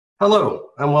Hello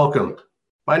and welcome.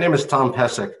 My name is Tom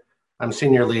Pesic. I'm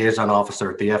Senior Liaison Officer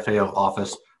at the FAO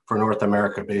Office for North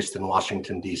America based in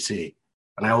Washington, D.C.,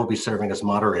 and I will be serving as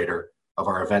moderator of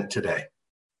our event today.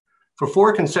 For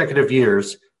 4 consecutive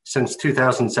years, since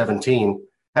 2017,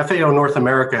 FAO North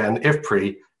America and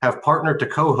IFPRI have partnered to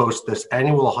co-host this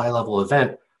annual high-level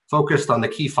event focused on the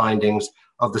key findings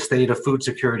of the State of Food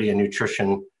Security and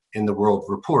Nutrition in the World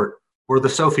Report, or the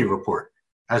SOFI report,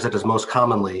 as it is most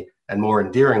commonly and more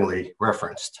endearingly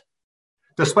referenced.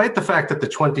 Despite the fact that the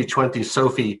 2020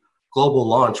 SOFI global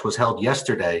launch was held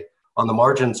yesterday on the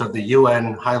margins of the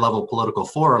UN High-Level Political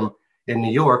Forum in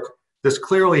New York, this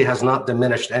clearly has not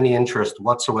diminished any interest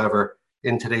whatsoever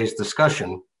in today's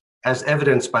discussion, as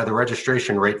evidenced by the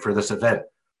registration rate for this event,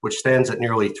 which stands at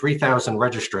nearly 3,000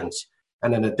 registrants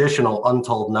and an additional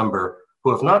untold number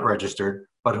who have not registered,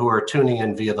 but who are tuning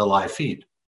in via the live feed.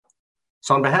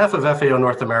 So on behalf of FAO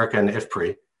North America and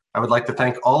IFPRI, I would like to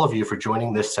thank all of you for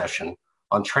joining this session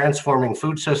on transforming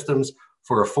food systems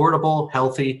for affordable,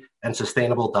 healthy, and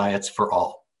sustainable diets for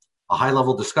all, a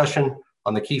high-level discussion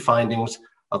on the key findings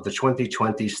of the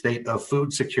 2020 State of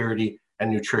Food Security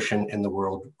and Nutrition in the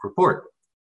World Report.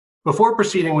 Before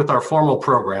proceeding with our formal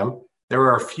program, there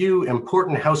are a few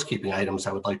important housekeeping items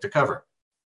I would like to cover.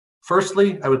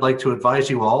 Firstly, I would like to advise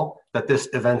you all that this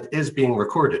event is being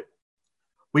recorded.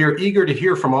 We are eager to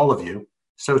hear from all of you,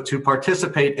 so to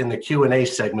participate in the Q&A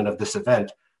segment of this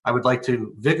event, I would like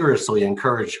to vigorously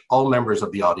encourage all members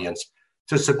of the audience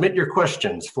to submit your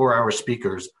questions for our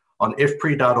speakers on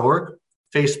ifpri.org,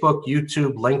 Facebook,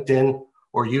 YouTube, LinkedIn,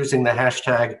 or using the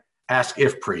hashtag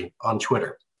AskIFPRI on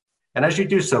Twitter. And as you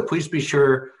do so, please be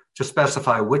sure to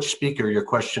specify which speaker your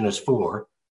question is for,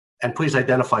 and please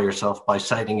identify yourself by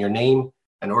citing your name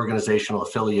and organizational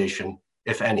affiliation,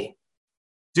 if any.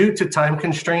 Due to time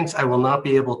constraints, I will not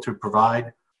be able to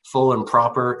provide full and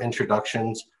proper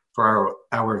introductions for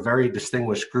our very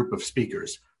distinguished group of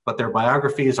speakers, but their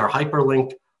biographies are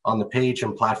hyperlinked on the page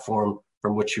and platform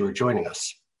from which you are joining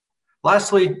us.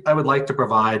 Lastly, I would like to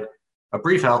provide a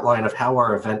brief outline of how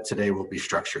our event today will be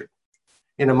structured.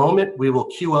 In a moment, we will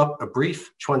queue up a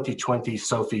brief 2020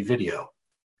 SOFI video.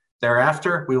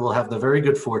 Thereafter, we will have the very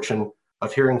good fortune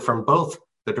of hearing from both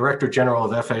the Director General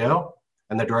of FAO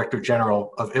and the Director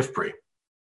General of IFPRI.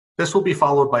 This will be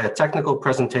followed by a technical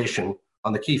presentation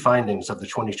on the key findings of the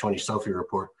 2020 SOFI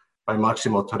report by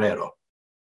Maximo Torero.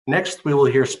 Next, we will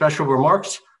hear special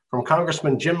remarks from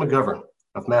Congressman Jim McGovern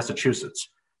of Massachusetts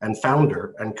and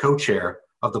founder and co-chair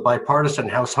of the Bipartisan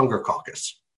House Hunger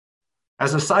Caucus.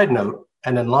 As a side note,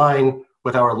 and in line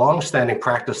with our longstanding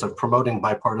practice of promoting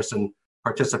bipartisan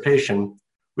participation,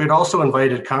 we had also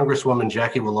invited Congresswoman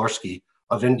Jackie Walorski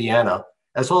of Indiana,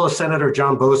 as well as Senator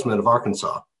John Boozman of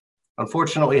Arkansas.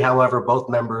 Unfortunately, however, both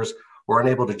members were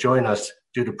unable to join us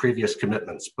due to previous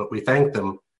commitments, but we thank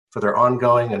them for their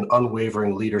ongoing and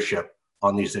unwavering leadership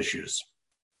on these issues.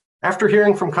 After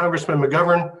hearing from Congressman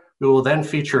McGovern, we will then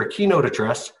feature a keynote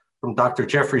address from Dr.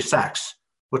 Jeffrey Sachs,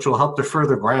 which will help to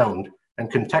further ground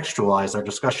and contextualize our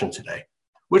discussion today,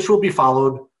 which will be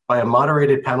followed by a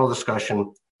moderated panel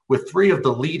discussion with 3 of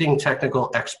the leading technical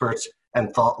experts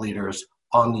and thought leaders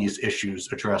on these issues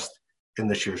addressed in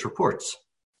this year's report.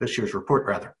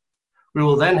 We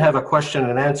will then have a question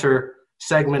and answer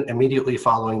segment immediately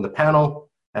following the panel.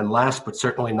 And last but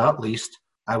certainly not least,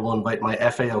 I will invite my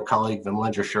FAO colleague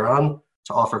Vimlendra Sharan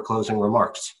to offer closing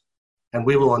remarks. And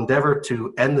we will endeavor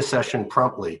to end the session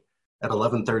promptly at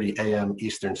 11:30 a.m.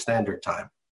 Eastern Standard Time.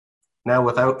 Now,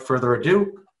 without further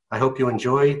ado, I hope you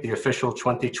enjoy the official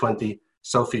 2020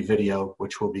 SOFI video,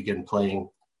 which will begin playing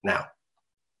now.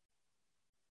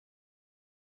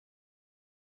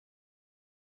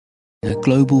 A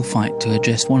global fight to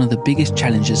address one of the biggest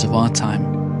challenges of our time.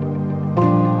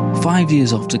 5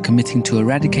 years after committing to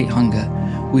eradicate hunger,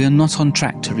 we are not on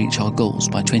track to reach our goals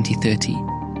by 2030.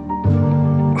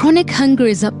 Chronic hunger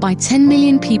is up by 10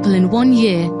 million people in 1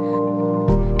 year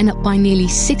and up by nearly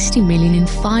 60 million in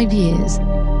 5 years.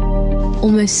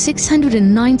 Almost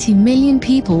 690 million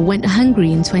people went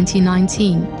hungry in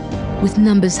 2019, with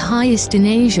numbers highest in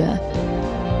Asia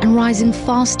and rising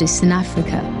fastest in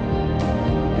Africa.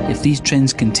 If these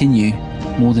trends continue,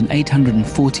 more than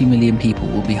 840 million people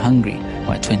will be hungry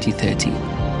by 2030,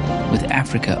 with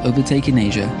Africa overtaking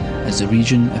Asia as the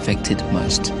region affected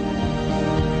most.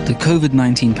 The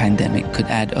COVID-19 pandemic could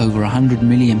add over 100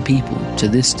 million people to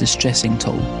this distressing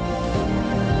toll.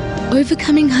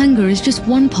 Overcoming hunger is just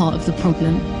one part of the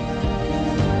problem.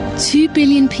 2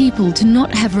 billion people do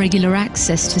not have regular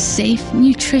access to safe,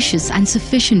 nutritious, and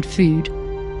sufficient food.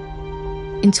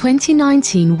 In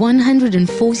 2019,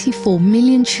 144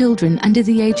 million children under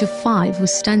the age of 5 were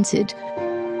stunted.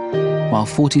 while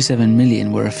 47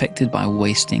 million were affected by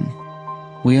wasting.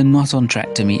 We are not on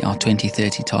track to meet our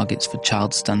 2030 targets for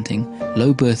child stunting,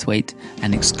 low birth weight,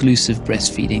 and exclusive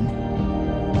breastfeeding.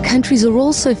 Countries are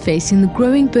also facing the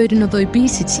growing burden of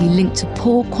obesity linked to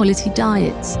poor quality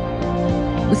diets,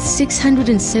 with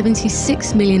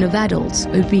 676 million of adults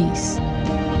obese.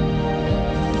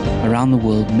 Around the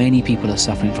world, many people are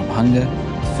suffering from hunger,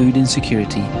 food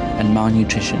insecurity, and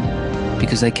malnutrition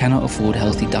because they cannot afford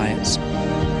healthy diets.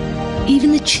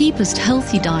 Even the cheapest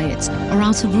healthy diets are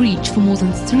out of reach for more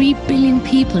than 3 billion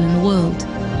people in the world.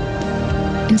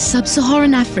 In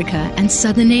sub-Saharan Africa and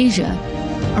Southern Asia,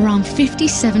 around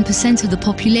 57% of the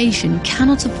population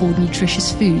cannot afford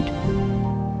nutritious food.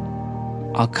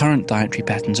 Our current dietary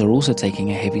patterns are also taking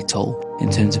a heavy toll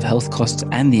in terms of health costs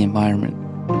and the environment.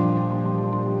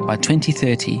 By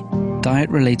 2030,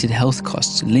 diet-related health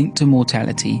costs linked to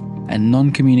mortality and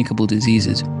non-communicable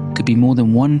diseases could be more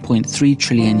than $1.3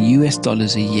 trillion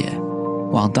a year,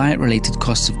 while diet-related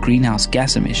costs of greenhouse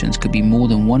gas emissions could be more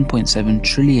than $1.7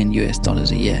 trillion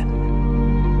a year.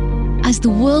 As the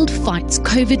world fights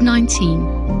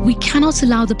COVID-19, we cannot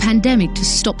allow the pandemic to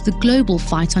stop the global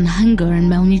fight on hunger and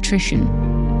malnutrition.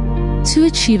 To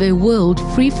achieve a world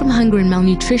free from hunger and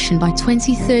malnutrition by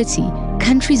 2030,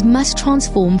 countries must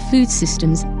transform food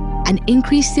systems and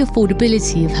increase the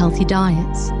affordability of healthy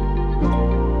diets.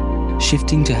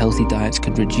 Shifting to healthy diets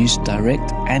could reduce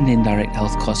direct and indirect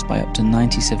health costs by up to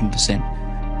 97%,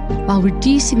 while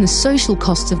reducing the social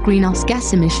costs of greenhouse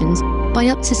gas emissions by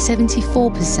up to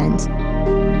 74%.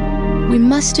 We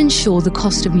must ensure the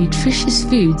cost of nutritious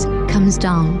foods comes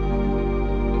down.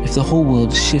 If the whole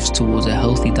world shifts towards a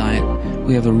healthy diet,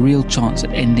 we have a real chance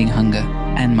at ending hunger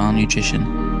and malnutrition,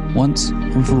 once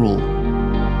and for all.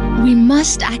 We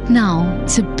must act now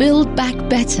to build back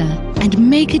better and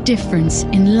make a difference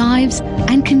in lives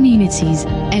and communities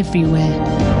everywhere.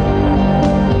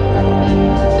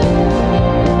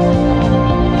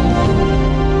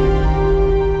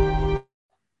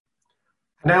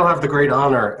 I now have the great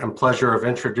honor and pleasure of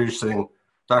introducing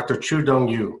Dr. Chu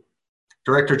Dong-yu,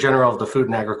 Director General of the Food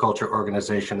and Agriculture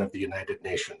Organization of the United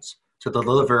Nations, to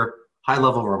deliver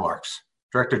high-level remarks.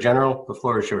 Director General, the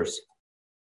floor is yours.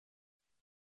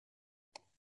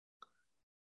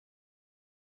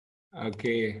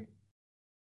 Okay.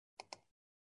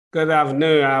 Good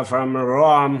afternoon from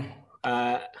Rome.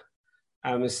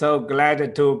 I'm so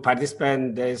glad to participate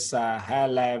in this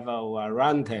high-level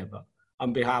roundtable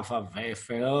on behalf of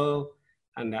FAO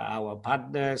and our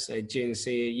partners,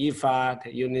 agency,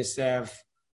 IFAD, UNICEF,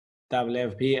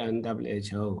 WFP, and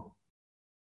WHO.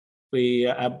 We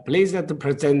are pleased to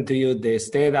present to you the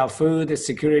state of food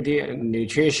security and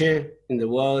nutrition in the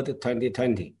world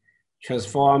 2020,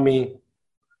 transforming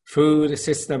food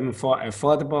system for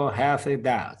affordable, healthy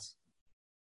diets.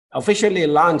 Officially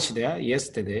launched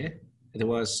yesterday, it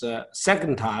was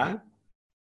second time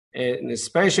in a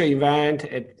special event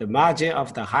at the margin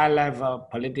of the high-level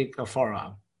political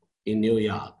forum in New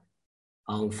York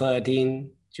on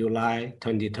 13 July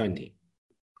 2020.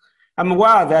 I'm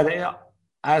aware that it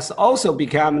has also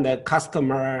become the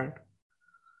customer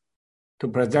to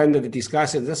present the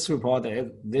discussion. This report,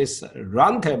 this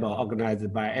roundtable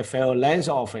organized by FAO Lands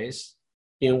Office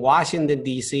in Washington,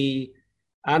 D.C.,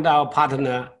 and our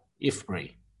partner,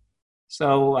 IFPRI.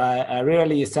 So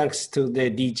really thanks to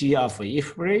the DG of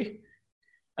IFPRI,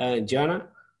 Jonah,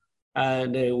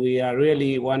 and we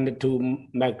really wanted to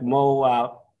make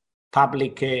more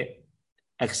public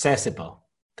accessible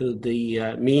to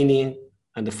the meaning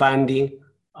and the funding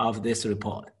of this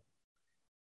report.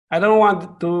 I don't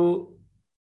want to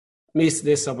miss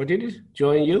this opportunity to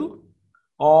join you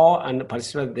all and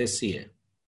participate this year.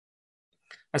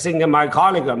 I think my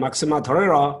colleague, Maximo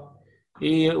Torero,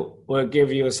 he will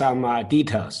give you some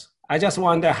details. I just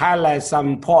want to highlight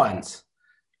some points,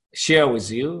 share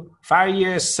with you. 5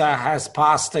 years has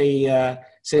passed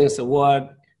since the world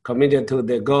committed to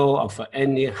the goal of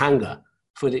ending hunger,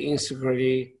 food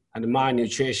insecurity, and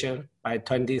malnutrition by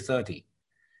 2030.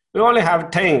 We only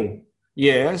have 10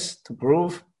 years to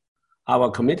prove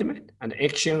our commitment and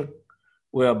action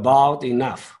were bold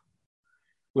enough.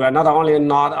 We are not only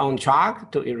not on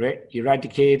track to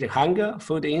eradicate hunger,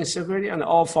 food insecurity, and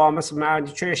all forms of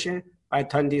malnutrition by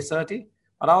 2030,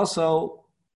 but also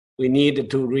we need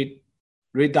to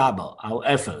redouble our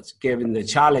efforts given the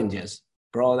challenges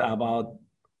brought about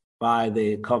by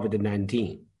the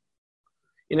COVID-19.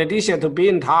 In addition to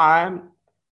being time,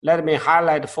 let me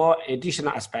highlight 4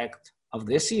 additional aspects of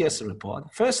this year's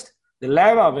report. First, the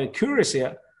level of accuracy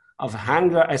of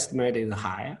hunger estimate is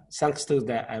higher, thanks to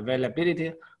the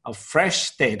availability of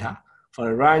fresh data for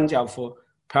a range of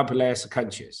populous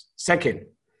countries. Second,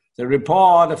 The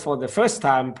report for the first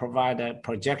time provided a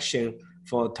projection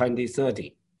for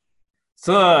 2030.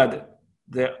 Third,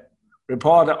 the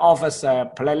report offers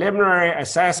a preliminary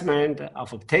assessment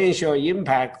of a potential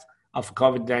impact of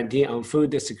COVID-19 on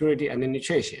food security and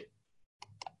nutrition.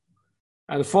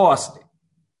 And fourth,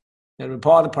 the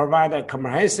report provides a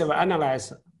comprehensive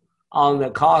analysis on the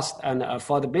cost and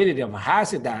affordability of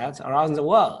healthy diets around the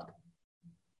world.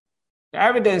 The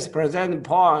evidence presented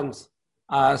points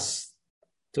us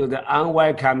to the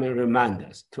unwelcome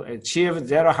reminders. To achieve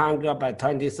zero hunger by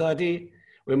 2030,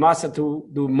 we must do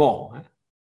more.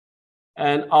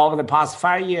 And over the past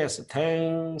 5 years,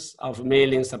 tens of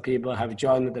millions of people have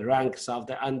joined the ranks of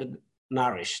the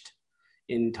undernourished.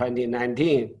 In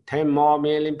 2019, 10 more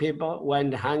million people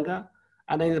went hungry,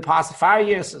 and in the past 5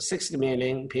 years, 60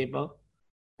 million people.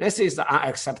 This is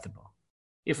unacceptable.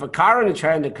 If a current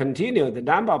trend continues, the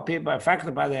number of people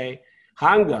affected by the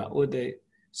hunger would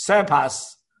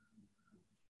surpass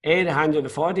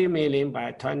 840 million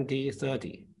by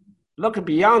 2030. Look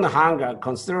beyond hunger,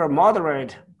 consider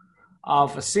moderate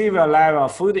of severe level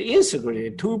of food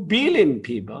insecurity. 2 billion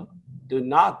people do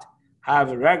not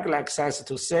have regular access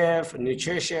to safe,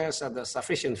 nutritious, and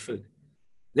sufficient food.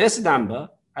 This number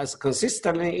has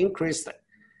consistently increased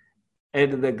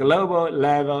at the global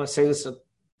level since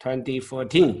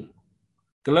 2014.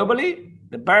 Globally,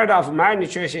 the burden of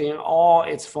malnutrition in all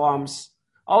its forms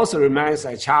also remains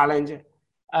a challenge,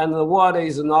 and the world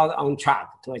is not on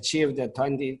track to achieve the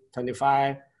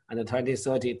 2025 and the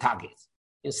 2030 targets.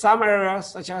 In some areas,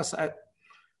 such as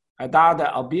adult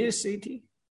obesity,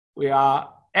 we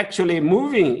are actually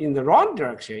moving in the wrong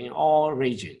direction in all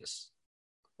regions,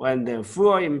 when the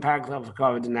full impact of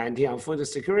COVID-19 on food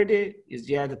security is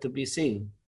yet to be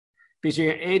seen.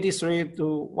 Between 83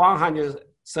 to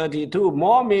 132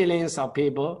 more millions of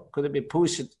people could be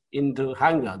pushed into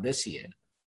hunger this year.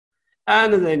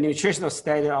 And the nutritional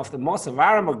state of the most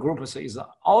vulnerable groups is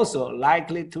also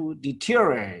likely to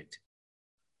deteriorate.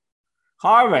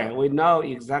 However, we know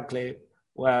exactly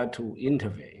where to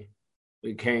intervene.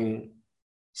 We can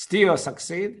still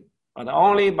succeed, but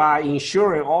only by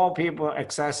ensuring all people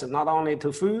access not only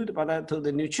to food, but to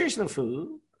the nutritional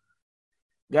food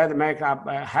that make up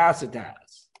a healthy diet.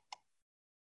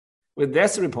 With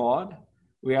this report,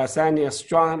 we are sending a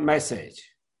strong message.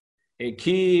 A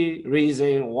key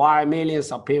reason why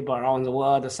millions of people around the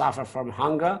world suffer from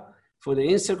hunger, food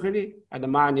insecurity, and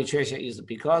malnutrition is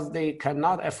because they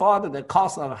cannot afford the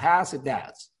cost of healthy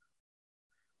diets.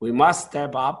 We must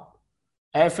step up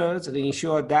efforts to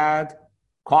ensure that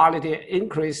quality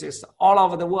increases all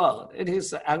over the world. It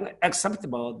is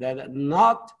unacceptable that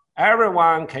not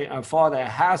everyone can afford a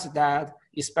healthy diet,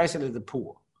 especially the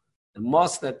poor. The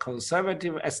most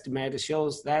conservative estimate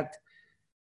shows that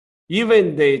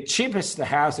even the cheapest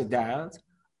healthy diets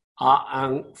are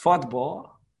unaffordable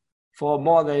for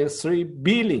more than 3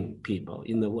 billion people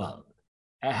in the world.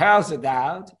 A healthy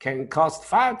diet can cost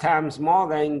 5 times more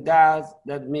than diets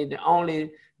that meet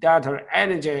only dietary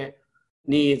energy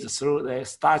needs through the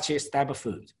starchy staple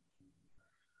food.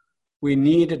 We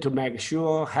need to make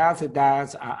sure healthy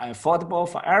diets are affordable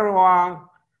for everyone,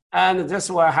 and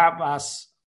this will help us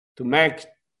to make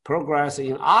progress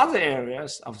in other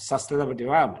areas of sustainable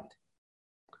development.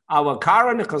 Our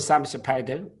current consumption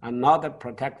patterns are not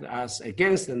protecting us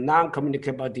against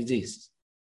non-communicable diseases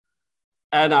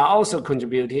and are also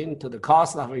contributing to the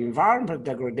cost of environmental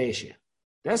degradation.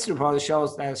 This report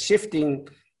shows that shifting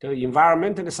to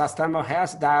environmentally sustainable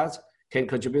health diets can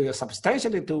contribute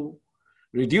substantially to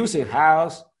reducing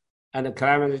health and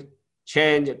climate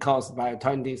change caused by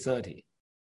 2030.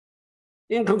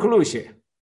 In conclusion,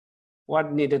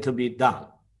 what needed to be done?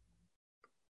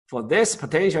 For this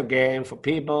potential gain for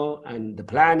people and the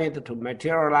planet to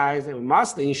materialize, we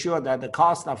must ensure that the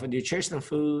cost of nutritional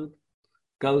food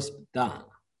goes down.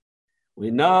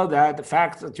 We know that the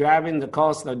factors driving the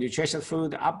cost of nutritious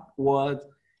food upward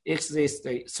exist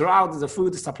throughout the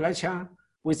food supply chain,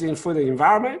 within food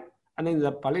environment, and in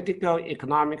the political,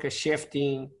 economic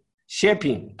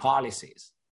shaping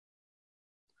policies.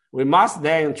 We must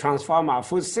then transform our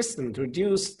food system to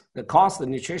reduce the cost of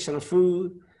nutritional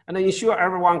food and ensure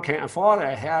everyone can afford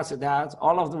a healthy diet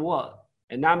all over the world.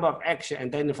 A number of actions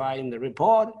identified in the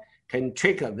report can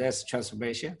trigger this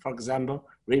transformation. For example,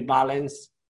 rebalance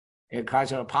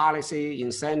agricultural policy,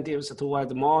 incentives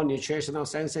towards more nutritional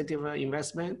sensitive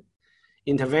investment,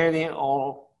 intervening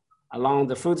all along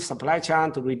the food supply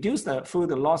chain to reduce the food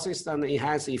losses and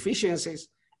enhance efficiencies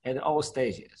at all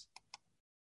stages.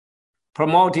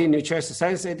 Promoting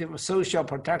nutrition-sensitive social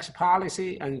protection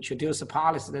policy and introduce a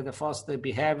policy that foster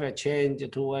behavior change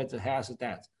towards healthy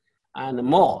diet. And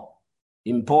more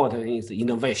important is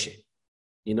innovation.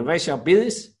 innovation of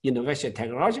business, innovation of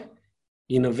technology,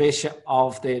 innovation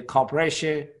of the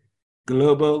cooperation,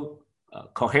 global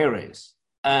coherence,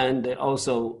 and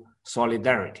also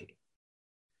solidarity.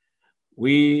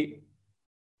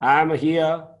 I'm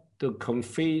here to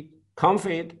confirm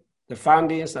the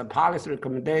findings and policy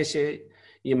recommendations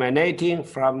emanating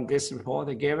from this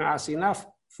report, giving us enough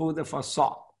food for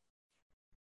thought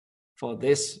for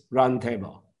this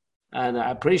roundtable. And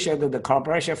I appreciate the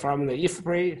cooperation from the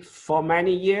IFPRI for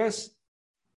many years.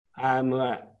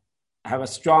 I have a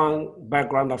strong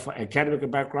background of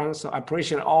academic background, so I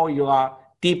appreciate all your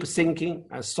deep thinking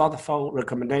and thoughtful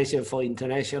recommendation for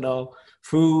international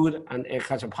food and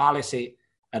agriculture policy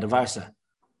advisor.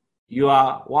 You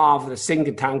are one of the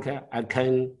think tank I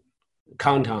can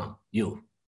count on you.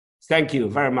 Thank you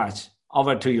very much.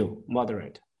 Over to you,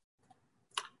 moderator.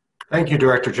 Thank you,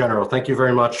 Director General. Thank you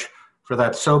very much for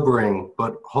that sobering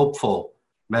but hopeful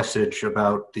message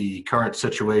about the current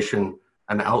situation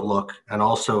and outlook, and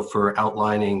also for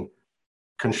outlining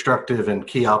constructive and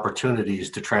key opportunities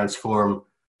to transform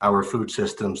our food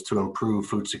systems to improve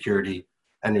food security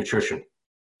and nutrition.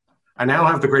 I now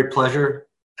have the great pleasure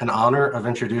and honor of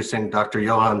introducing Dr.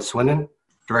 Johan Swinnen,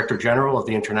 Director General of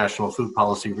the International Food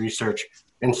Policy Research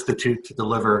Institute, to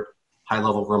deliver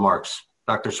high-level remarks.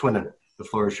 Dr. Swinnen, the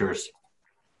floor is yours.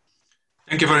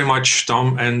 Thank you very much,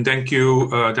 Tom, and thank you,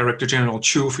 Director General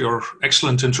Chu, for your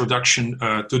excellent introduction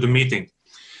to the meeting.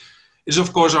 It's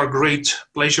of course our great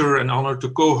pleasure and honor to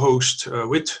co-host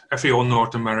with FAO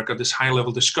North America this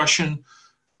high-level discussion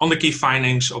on the key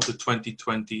findings of the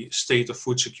 2020 State of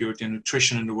Food Security and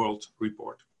Nutrition in the World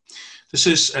report. This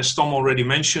is, as Tom already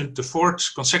mentioned, the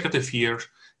fourth consecutive year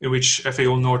in which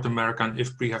FAO North America and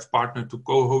IFPRI have partnered to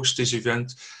co-host this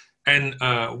event. And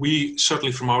we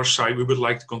certainly from our side, we would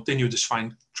like to continue this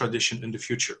fine tradition in the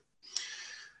future.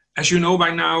 As you know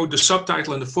by now, the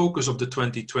subtitle and the focus of the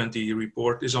 2020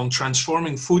 report is on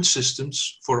transforming food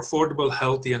systems for affordable,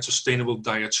 healthy, and sustainable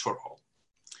diets for all.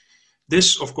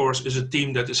 This, of course, is a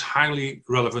theme that is highly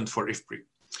relevant for IFPRI.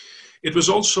 It was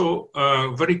also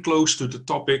very close to the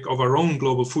topic of our own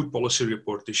global food policy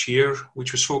report this year,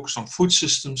 which was focused on food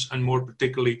systems and more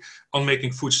particularly on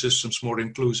making food systems more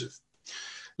inclusive.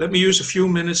 Let me use a few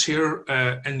minutes here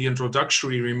in the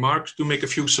introductory remarks to make a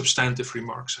few substantive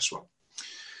remarks as well.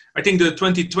 I think the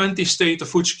 2020 State of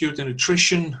Food Security and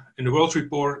Nutrition in the World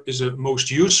report is a most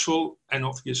useful and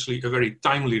obviously a very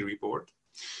timely report.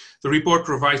 The report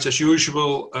provides, as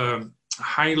usual,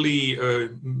 highly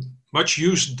much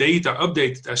used data,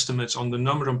 updated estimates on the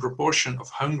number and proportion of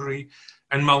hungry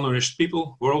and malnourished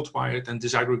people worldwide and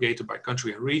disaggregated by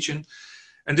country and region.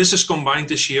 And this is combined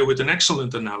this year with an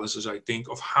excellent analysis, I think,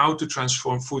 of how to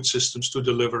transform food systems to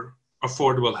deliver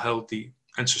affordable, healthy,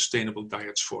 and sustainable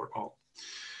diets for all.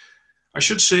 I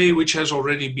should say, which has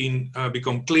already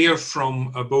become clear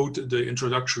from both the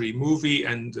introductory movie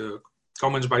and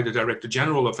comments by the Director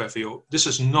General of FAO, this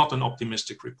is not an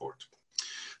optimistic report.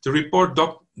 The report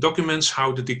documents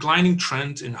how the declining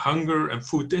trend in hunger and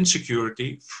food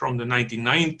insecurity from the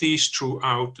 1990s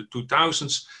throughout the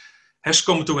 2000s has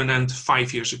come to an end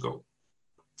 5 years ago.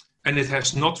 And it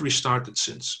has not restarted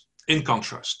since. In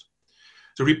contrast,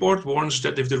 the report warns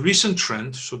that if the recent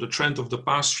trend, so the trend of the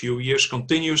past few years,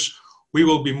 continues, we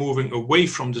will be moving away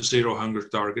from the zero hunger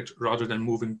target rather than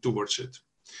moving towards it.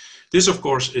 This, of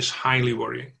course, is highly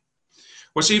worrying.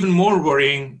 What's even more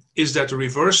worrying is that the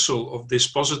reversal of this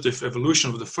positive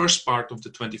evolution of the first part of the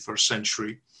 21st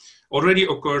century already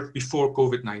occurred before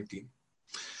COVID-19.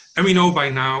 And we know by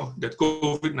now that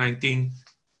COVID-19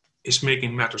 is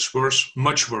making matters worse,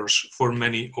 much worse, for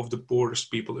many of the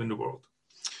poorest people in the world.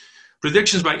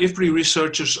 Predictions by IFPRI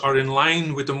researchers are in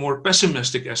line with the more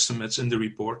pessimistic estimates in the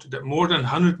report that more than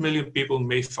 100 million people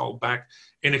may fall back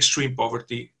in extreme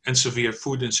poverty and severe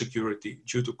food insecurity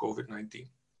due to COVID-19.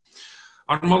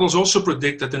 Our models also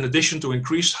predict that in addition to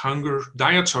increased hunger,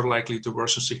 diets are likely to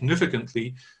worsen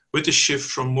significantly with the shift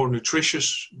from more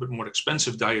nutritious but more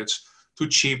expensive diets to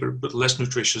cheaper but less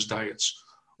nutritious diets,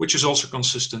 which is also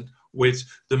consistent with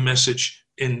the message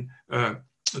in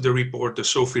the report, the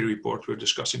SOFI report we're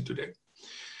discussing today.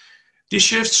 These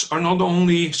shifts are not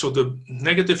only, so the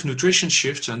negative nutrition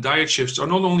shifts and diet shifts are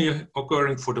not only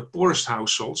occurring for the poorest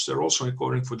households, they're also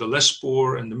occurring for the less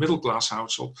poor and the middle class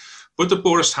household, but the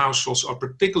poorest households are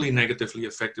particularly negatively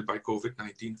affected by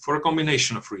COVID-19 for a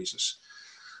combination of reasons.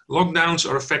 Lockdowns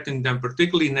are affecting them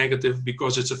particularly negative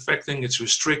because it's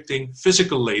restricting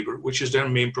physical labor, which is their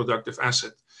main productive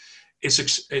asset.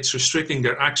 It's restricting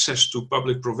their access to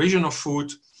public provision of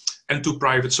food and to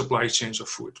private supply chains of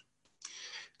food.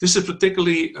 This is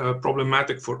particularly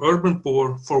problematic for urban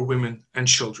poor, for women and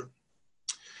children.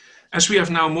 As we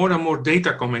have now more and more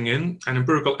data coming in and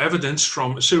empirical evidence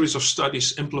from a series of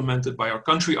studies implemented by our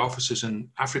country offices in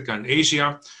Africa and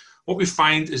Asia, what we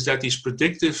find is that these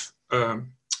predictive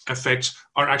effects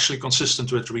are actually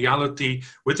consistent with reality,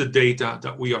 with the data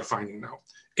that we are finding now.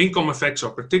 Income effects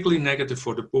are particularly negative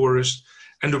for the poorest,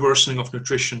 and the worsening of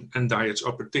nutrition and diets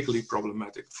are particularly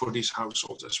problematic for these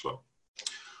households as well.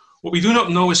 What we do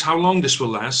not know is how long this will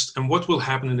last and what will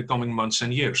happen in the coming months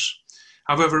and years.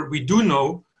 However, we do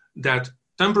know that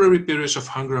temporary periods of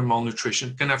hunger and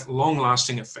malnutrition can have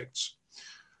long-lasting effects.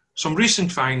 Some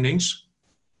recent findings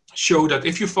show that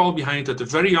if you fall behind at a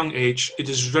very young age, it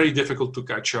is very difficult to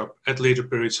catch up at later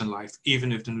periods in life,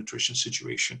 even if the nutrition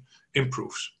situation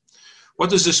improves. What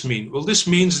does this mean? Well, this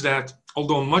means that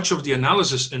although much of the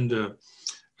analysis in the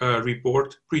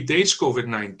report predates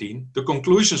COVID-19, the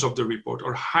conclusions of the report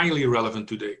are highly relevant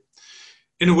today.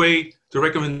 In a way, the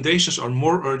recommendations are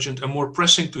more urgent and more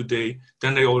pressing today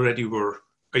than they already were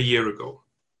a year ago.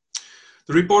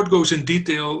 The report goes in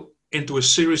detail into a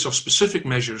series of specific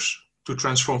measures to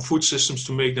transform food systems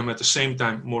to make them at the same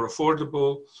time more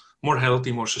affordable, more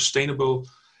healthy, more sustainable,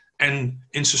 and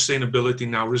in sustainability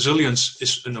now, resilience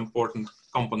is an important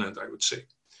component, I would say.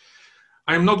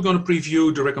 I am not going to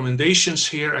preview the recommendations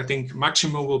here. I think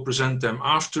Maximo will present them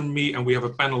after me, and we have a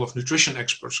panel of nutrition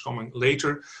experts coming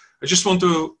later. I just want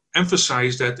to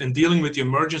emphasize that in dealing with the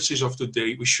emergencies of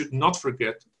today, we should not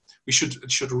forget, we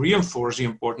should reinforce the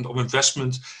importance of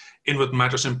investment in what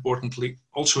matters importantly,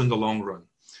 also in the long run.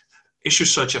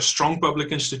 Issues such as strong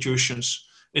public institutions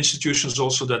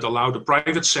also that allow the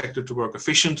private sector to work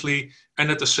efficiently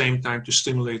and at the same time to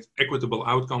stimulate equitable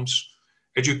outcomes,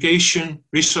 education,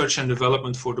 research and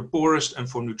development for the poorest and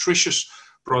for nutritious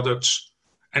products,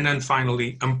 and then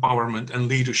finally empowerment and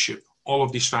leadership. All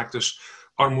of these factors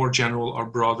are more general or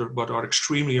broader, but are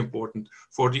extremely important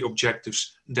for the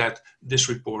objectives that this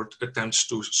report attempts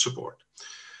to support.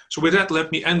 So with that,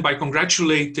 let me end by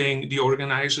congratulating the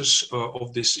organizers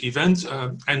of this event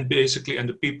and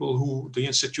the people the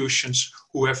institutions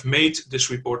who have made this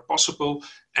report possible.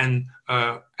 And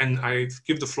I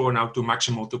give the floor now to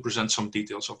Maximo to present some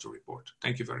details of the report.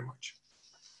 Thank you very much.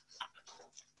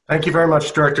 Thank you very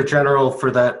much, Director General,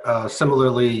 for that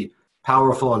similarly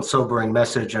powerful and sobering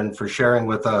message and for sharing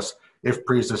with us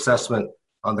IFPRI's assessment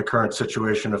on the current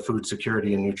situation of food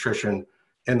security and nutrition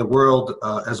in the world,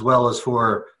 as well as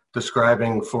for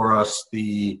describing for us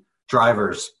the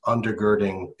drivers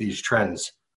undergirding these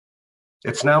trends.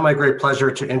 It's now my great pleasure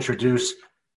to introduce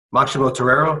Maximo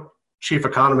Torero, Chief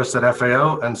Economist at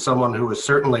FAO and someone who is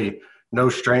certainly no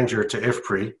stranger to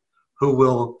IFPRI, who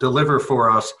will deliver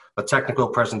for us a technical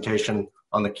presentation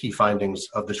on the key findings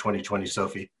of the 2020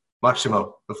 SOFI.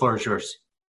 Maximo, the floor is yours.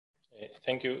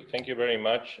 Thank you very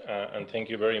much, and thank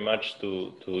you very much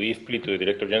to IFPRI, to the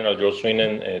Director General George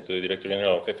Swinen, to the Director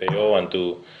General of FAO, and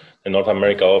to the North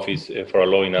America Office for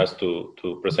allowing us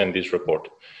to present this report.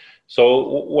 So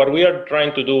what we are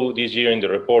trying to do this year in the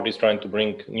report is trying to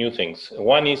bring new things.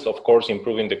 One is, of course,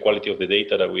 improving the quality of the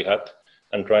data that we had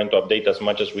and trying to update as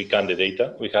much as we can the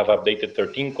data. We have updated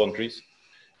 13 countries.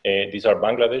 These are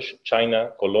Bangladesh,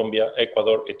 China, Colombia,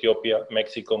 Ecuador, Ethiopia,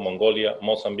 Mexico, Mongolia,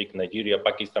 Mozambique, Nigeria,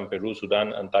 Pakistan, Peru,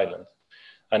 Sudan, and Thailand.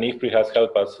 And IFPRI has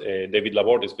helped us, David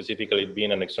Laborde specifically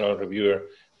being an external reviewer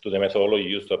to the methodology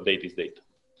used to update this data.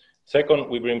 Second,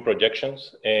 we bring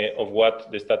projections of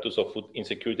what the status of food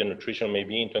insecurity and nutrition may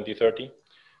be in 2030.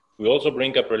 We also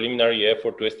bring a preliminary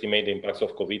effort to estimate the impacts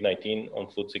of COVID-19 on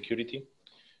food security.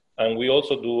 And we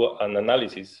also do an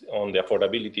analysis on the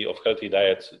affordability of healthy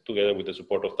diets together with the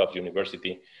support of Tufts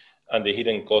University and the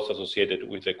hidden costs associated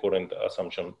with the current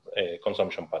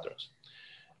consumption patterns.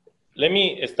 Let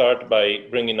me start by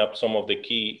bringing up some of the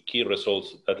key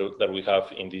results that we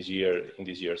have in this year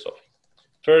SOFI.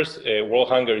 First, world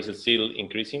hunger is still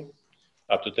increasing,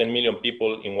 up to 10 million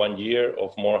people in 1 year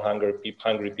of more hungry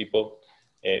people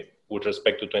with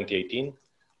respect to 2018,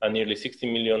 and nearly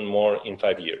 60 million more in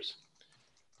 5 years.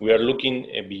 We are looking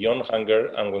beyond hunger,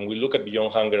 and when we look at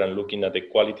beyond hunger and looking at the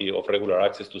quality of regular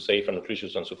access to safe and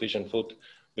nutritious and sufficient food,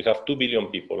 we have 2 billion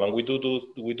people, and we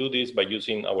do this by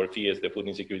using our FIES, the Food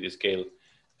Insecurity Scale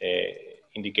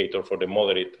indicator for the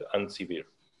moderate and severe.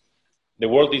 The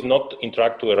world is not on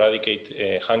track to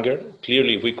eradicate hunger.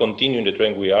 Clearly, if we continue in the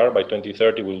trend we are, by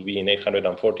 2030, we'll be in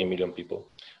 840 million people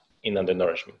in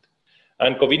undernourishment.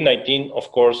 And COVID-19,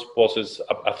 of course, poses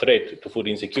a threat to food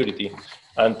insecurity,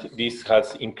 and this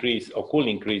has increased or could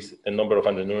increase the number of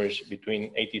undernourished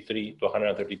between 83 to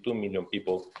 132 million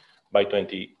people by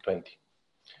 2020.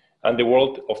 And the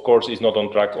world, of course, is not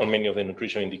on track on many of the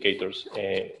nutrition indicators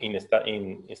in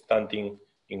stunting,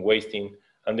 in wasting,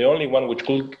 And the only one which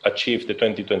could achieve the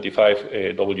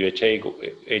 2025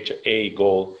 WHO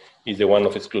goal is the one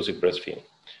of exclusive breastfeeding.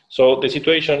 So the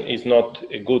situation is not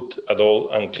good at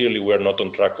all, and clearly we are not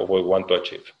on track of what we want to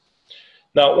achieve.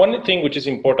 Now, one thing which is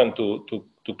important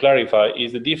to clarify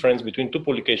is the difference between two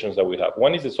publications that we have.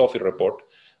 One is the SOFI report,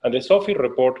 and the SOFI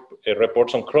report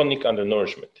reports on chronic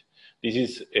undernourishment. This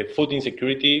is food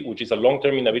insecurity, which is a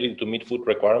long-term inability to meet food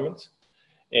requirements.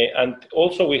 And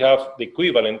also we have the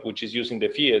equivalent, which is using the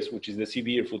FIES, which is the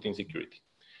severe food insecurity.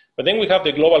 But then we have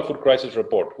the Global Food Crisis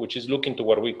Report, which is looking to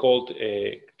what we called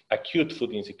acute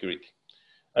food insecurity.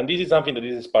 And this is something that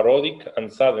is sporadic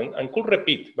and sudden and could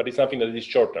repeat, but it's something that is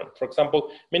short-term. For example,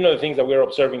 many of the things that we're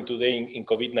observing today in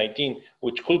COVID-19,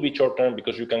 which could be short-term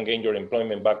because you can gain your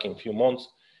employment back in a few months,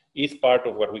 is part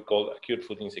of what we call acute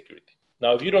food insecurity.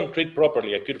 Now, if you don't treat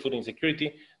properly acute food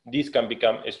insecurity, this can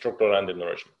become a structural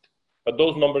undernourishment. But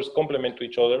those numbers complement to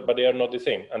each other, but they are not the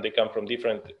same, and they come from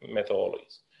different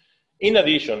methodologies. In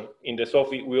addition, in the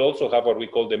SOFI, we also have what we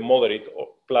call the moderate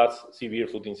plus severe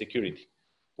food insecurity,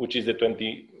 which is the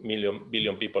 20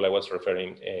 billion people I was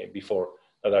referring before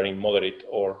that are in moderate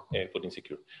or food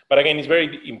insecure. But again, it's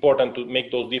very important to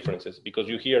make those differences because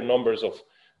you hear numbers of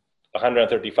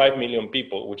 135 million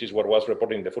people, which is what was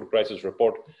reported in the Food Crisis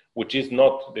Report, which is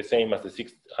not the same as the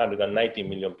 690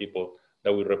 million people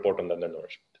that we report on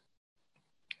undernourishment.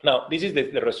 Now, this is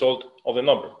the result of the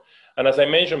number. And as I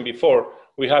mentioned before,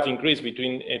 we have increased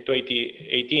between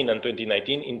 2018 and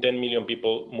 2019 in 10 million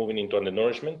people moving into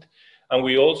undernourishment. And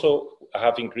we also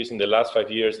have increased in the last 5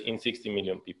 years in 60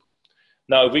 million people.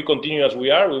 Now, if we continue as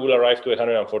we are, we will arrive to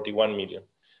 141 million.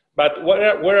 But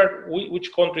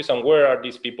which countries and where are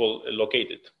these people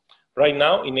located? Right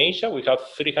now, in Asia, we have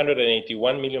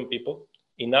 381 million people.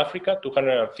 In Africa,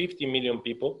 250 million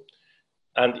people.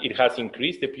 And it has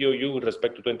increased the POU with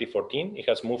respect to 2014. It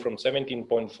has moved from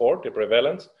 17.4, the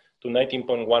prevalence, to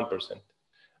 19.1%.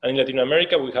 And in Latin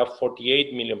America, we have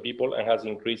 48 million people and has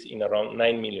increased in around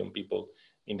 9 million people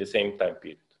in the same time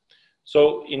period.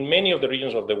 So in many of the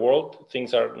regions of the world,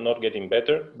 things are not getting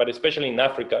better, but especially in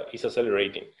Africa, it's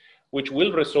accelerating, which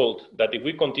will result that if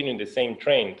we continue in the same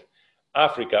trend,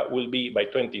 Africa will be, by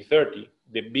 2030,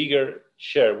 the bigger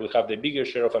share, will have the bigger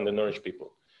share of undernourished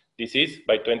people. This is,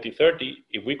 by 2030,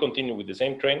 if we continue with the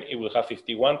same trend, it will have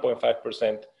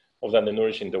 51.5% of the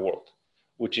undernourished in the world,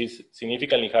 which is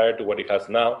significantly higher to what it has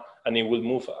now, and it will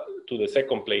move to the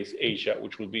second place, Asia,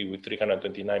 which will be with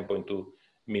 329.2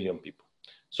 million people.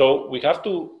 So we have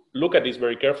to look at this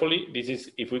very carefully. This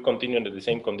is if we continue under the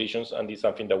same conditions, and this is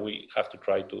something that we have to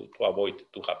try to avoid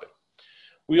to happen.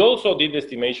 We also did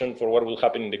estimation for what will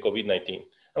happen in the COVID-19.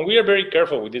 And we are very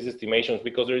careful with these estimations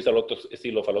because there is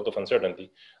still a lot of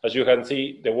uncertainty. As you can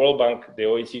see, the World Bank, the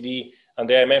OECD, and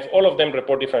the IMF, all of them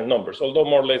report different numbers, although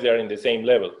more or less they are in the same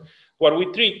level. What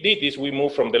we did is we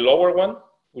moved from the lower one,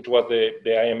 which was the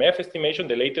IMF estimation,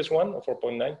 the latest one of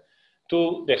 4.9,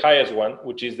 to the highest one,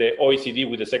 which is the OECD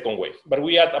with the second wave. But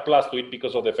we add a plus to it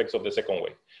because of the effects of the second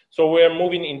wave. So we are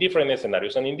moving in different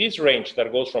scenarios. And in this range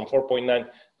that goes from 4.9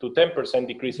 to 10%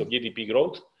 decrease of GDP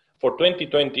growth, for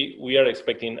 2020, we are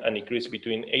expecting an increase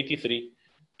between 83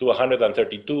 to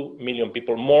 132 million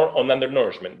people more on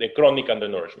undernourishment, the chronic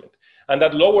undernourishment. And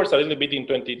that lowers a little bit in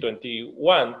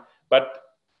 2021, but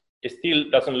it still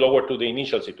doesn't lower to the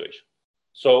initial situation.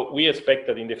 So we expect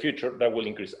that in the future that will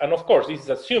increase. And of course, this is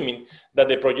assuming that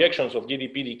the projections of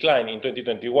GDP decline in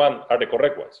 2021 are the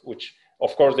correct ones, which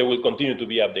of course they will continue to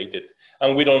be updated.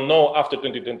 And we don't know after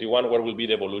 2021 what will be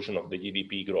the evolution of the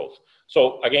GDP growth.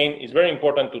 So again, it's very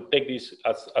important to take this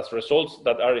as results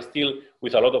that are still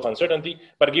with a lot of uncertainty,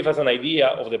 but give us an idea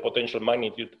of the potential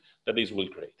magnitude that this will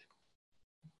create.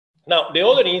 Now, the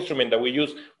other instrument that we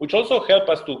use, which also help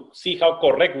us to see how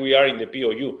correct we are in the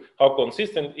POU, how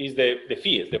consistent is the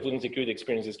FIES, the Food Insecurity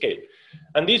Experience Scale.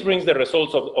 And this brings the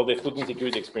results of the Food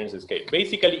Insecurity Experience Scale.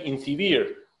 Basically, in severe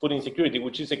food insecurity,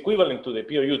 which is equivalent to the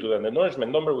POU, to the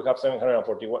undernourishment number, we have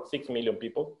 746 million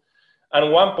people, and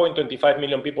 1.25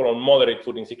 million people on moderate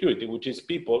food insecurity, which is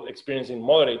people experiencing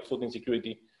moderate food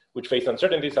insecurity, which face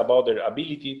uncertainties about their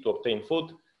ability to obtain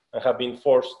food, and have been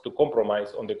forced to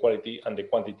compromise on the quality and the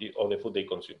quantity of the food they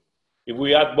consume. If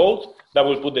we add both, that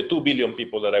will put the 2 billion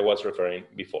people that I was referring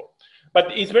before.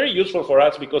 But it's very useful for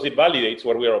us because it validates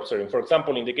what we are observing. For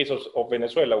example, in the case of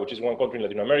Venezuela, which is one country in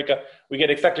Latin America, we get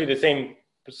exactly the same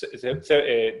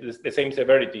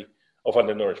severity of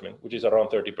undernourishment, which is around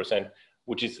 30%,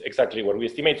 which is exactly what we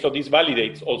estimate. So this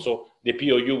validates also the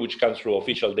POU, which comes through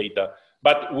official data.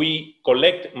 But we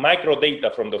collect micro data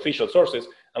from the official sources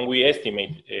and we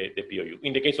estimate the POU.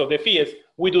 In the case of the FIES,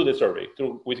 we do the survey.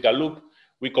 With Gallup,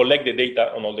 we collect the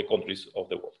data on all the countries of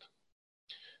the world.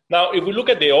 Now, if we look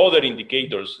at the other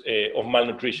indicators of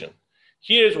malnutrition,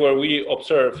 here's where we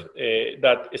observe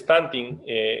that stunting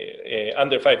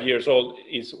under 5 years old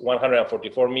is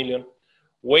 144 million,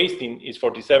 wasting is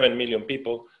 47 million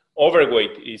people,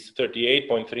 overweight is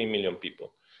 38.3 million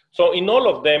people. So in all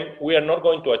of them, we are not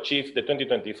going to achieve the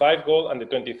 2025 goal and the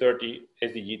 2030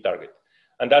 SDG target.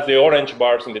 And that's the orange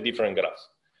bars in the different graphs.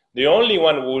 The only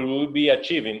one we will be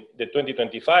achieving the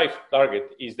 2025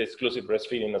 target is the exclusive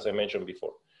breastfeeding, as I mentioned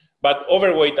before. But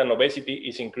overweight and obesity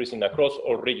is increasing across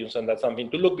all regions, and that's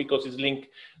something to look because it's linked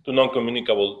to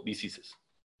non-communicable diseases.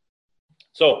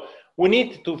 So we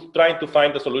need to try to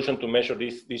find a solution to measure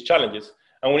these challenges,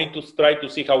 and we need to try to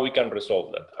see how we can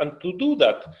resolve that. And to do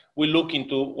that, we look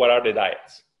into what are the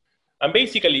diets. And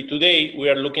basically today we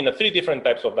are looking at 3 different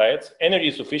types of diets. Energy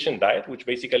sufficient diet, which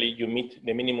basically you meet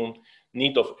the minimum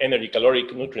need of energy,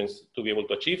 caloric, nutrients to be able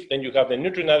to achieve. Then you have the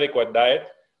nutrient adequate diet,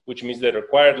 which means the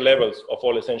required levels of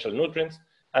all essential nutrients,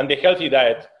 and the healthy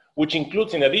diet, which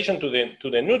includes, in addition to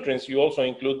the nutrients, you also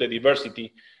include the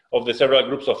diversity of the several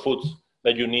groups of foods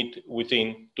that you need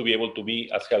within to be able to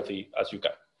be as healthy as you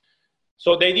can.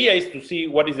 So the idea is to see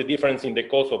what is the difference in the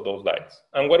cost of those diets.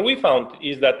 And what we found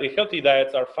is that the healthy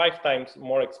diets are 5 times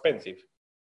more expensive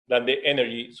than the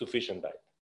energy sufficient diet.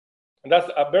 And that's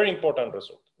a very important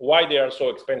result. Why they are so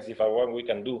expensive and what we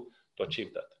can do to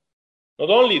achieve that. Not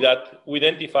only that, we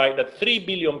identify that 3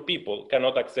 billion people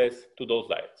cannot access to those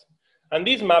diets. And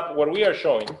this map, what we are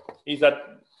showing is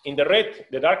that in the red,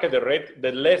 the darker the red,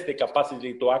 the less the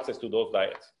capacity to access to those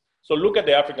diets. So look at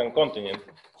the African continent.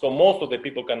 So most of the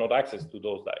people cannot access to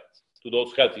those diets, to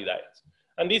those healthy diets.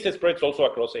 And this spreads also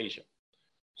across Asia.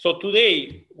 So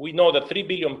today, we know that 3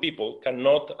 billion people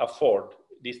cannot afford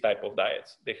this type of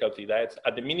diets, the healthy diets,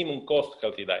 at the minimum cost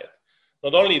healthy diet.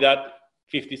 Not only that,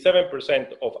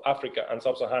 57% of Africa and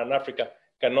Sub-Saharan Africa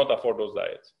cannot afford those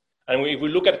diets. And if we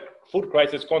look at food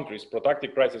crisis countries,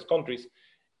 productive crisis countries,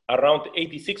 around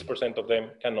 86% of them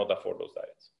cannot afford those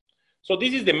diets. So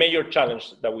this is the major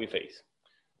challenge that we face.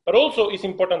 But also it's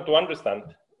important to understand,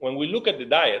 when we look at the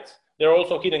diets, there are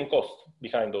also hidden costs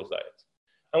behind those diets.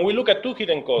 And we look at 2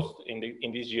 hidden costs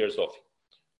in this year's OFI.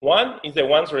 One is the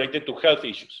ones related to health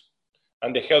issues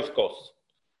and the health costs.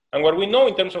 And what we know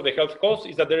in terms of the health costs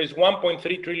is that there is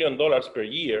 $1.3 trillion per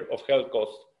year of health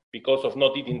costs because of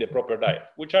not eating the proper diet,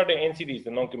 which are the NCDs,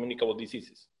 the non-communicable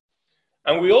diseases.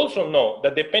 And we also know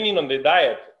that depending on the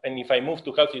diet, and if I move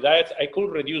to healthy diets, I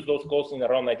could reduce those costs in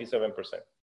around 97%.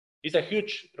 It's a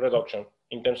huge reduction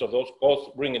in terms of those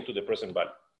costs bringing to the present value.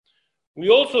 We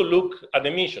also look at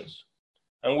emissions,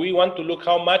 and we want to look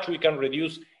how much we can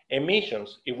reduce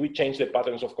emissions if we change the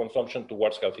patterns of consumption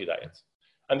towards healthy diets.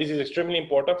 And this is extremely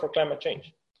important for climate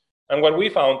change. And what we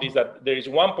found is that there is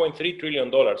 $1.3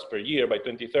 trillion per year by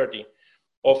 2030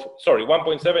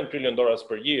 $1.7 trillion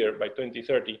per year by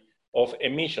 2030 of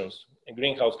emissions,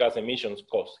 greenhouse gas emissions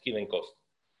costs, hidden costs.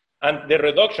 And the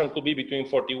reduction could be between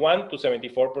 41 to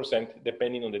 74%,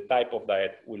 depending on the type of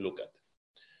diet we look at.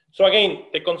 So again,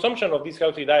 the consumption of these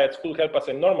healthy diets could help us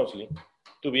enormously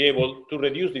to be able to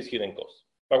reduce these hidden costs.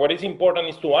 But what is important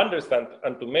is to understand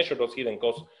and to measure those hidden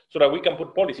costs so that we can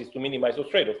put policies to minimize those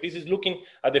trade-offs. This is looking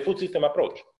at the food system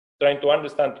approach, trying to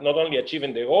understand not only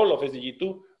achieving the goal of SDG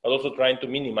 2, but also trying to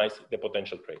minimize the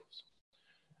potential trade-offs.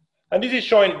 And this is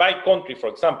showing by country, for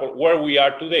example, where we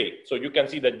are today. So you can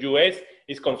see that US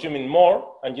is consuming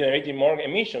more and generating more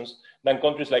emissions than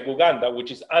countries like Uganda, which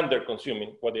is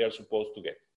under-consuming what they are supposed to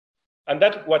get. And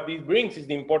that what this brings is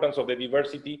the importance of the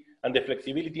diversity and the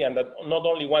flexibility, and that not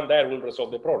only one diet will resolve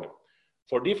the problem.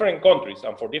 For different countries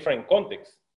and for different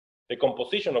contexts, the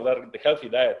composition of the healthy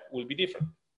diet will be different.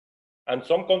 And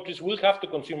some countries will have to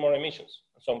consume more emissions.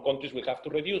 Some countries will have to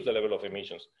reduce the level of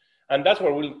emissions. And that's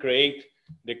where we'll create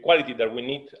the quality that we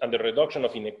need and the reduction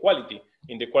of inequality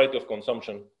in the quality of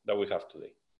consumption that we have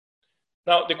today.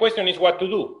 Now, the question is what to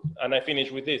do. And I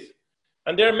finish with this.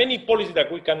 And there are many policies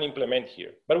that we can implement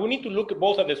here, but we need to look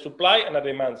both at the supply and at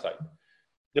the demand side.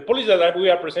 The policy that we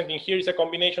are presenting here is a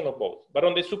combination of both. But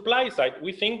on the supply side,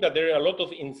 we think that there are a lot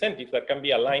of incentives that can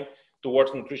be aligned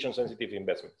towards nutrition-sensitive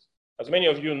investments. As many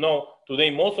of you know,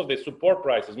 today, most of the support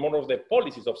prices, more of the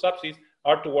policies of subsidies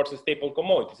are towards staple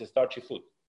commodities, starchy food,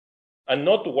 and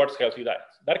not towards healthy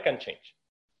diets. That can change.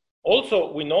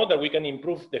 Also, we know that we can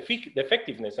improve the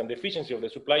effectiveness and the efficiency of the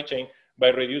supply chain by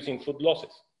reducing food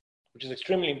losses, which is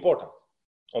extremely important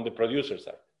on the producer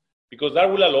side, because that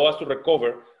will allow us to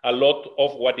recover a lot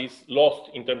of what is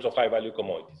lost in terms of high-value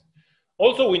commodities.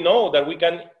 Also, we know that we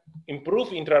can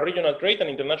improve intra-regional trade and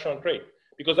international trade,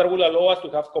 because that will allow us to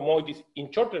have commodities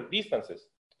in shorter distances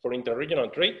for inter-regional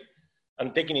trade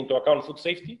and taking into account food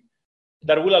safety,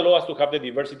 that will allow us to have the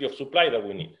diversity of supply that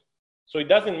we need. So it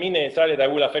doesn't mean necessarily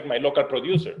that will affect my local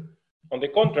producer. On the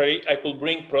contrary, I could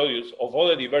bring produce of all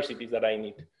the diversities that I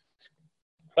need.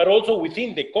 But also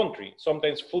within the country,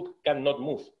 sometimes food cannot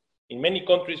move. In many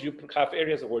countries, you have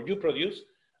areas where you produce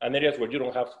and areas where you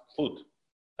don't have food.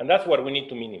 And that's what we need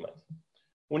to minimize.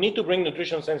 We need to bring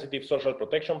nutrition-sensitive social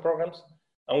protection programs,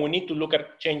 and we need to look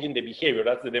at changing the behavior.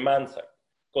 That's the demand side.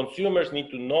 Consumers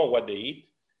need to know what they eat,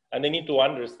 and they need to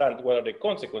understand what are the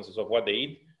consequences of what they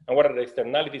eat, and what are the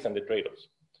externalities and the trade-offs.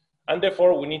 And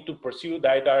therefore, we need to pursue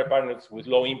dietary partners with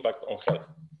low impact on health.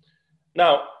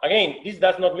 Now, again, this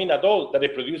does not mean at all that the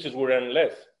producers will earn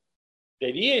less. The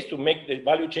idea is to make the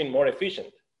value chain more efficient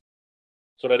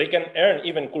so that they can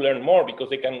could earn more because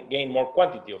they can gain more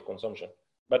quantity of consumption.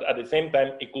 But at the same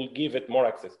time, it could give it more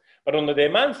access. But on the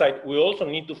demand side, we also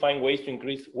need to find ways to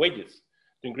increase wages,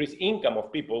 to increase income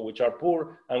of people which are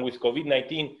poor. And with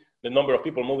COVID-19, the number of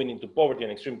people moving into poverty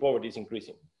and extreme poverty is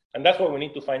increasing. And that's why we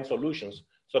need to find solutions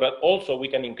so that also we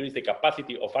can increase the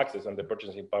capacity of access and the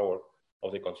purchasing power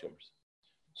of the consumers.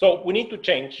 So we need to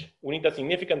change, we need a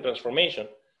significant transformation,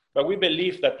 but we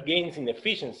believe that gains in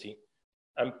efficiency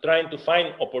and trying to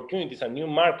find opportunities and new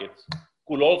markets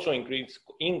could also increase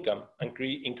income and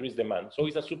increase demand. So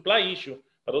it's a supply issue,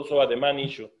 but also a demand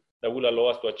issue that will allow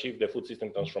us to achieve the food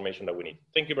system transformation that we need.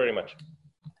 Thank you very much.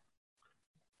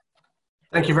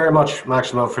 Thank you very much,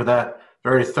 Maximo, for that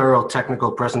very thorough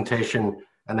technical presentation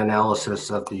and analysis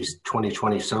of these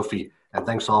 2020 SOFI. And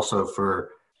thanks also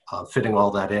for fitting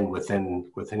all that in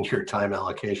within your time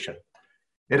allocation.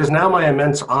 It is now my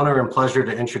immense honor and pleasure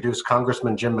to introduce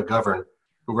Congressman Jim McGovern,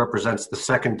 who represents the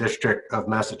 2nd District of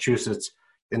Massachusetts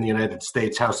in the United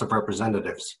States House of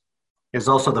Representatives. He is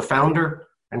also the founder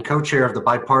and co-chair of the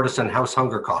bipartisan House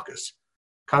Hunger Caucus.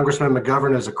 Congressman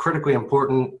McGovern is a critically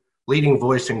important leading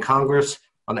voice in Congress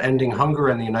on ending hunger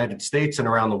in the United States and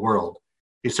around the world.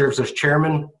 He serves as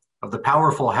chairman of the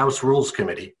powerful House Rules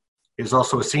Committee. He is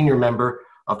also a senior member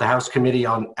of the House Committee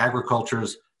on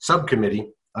Agriculture's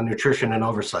Subcommittee on Nutrition and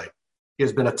Oversight. He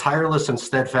has been a tireless and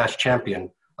steadfast champion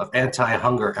of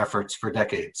anti-hunger efforts for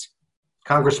decades.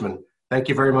 Congressman, thank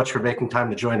you very much for making time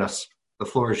to join us. The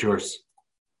floor is yours.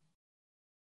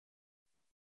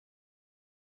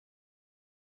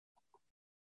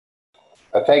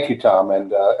 Thank you, Tom,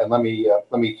 and let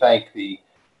me thank the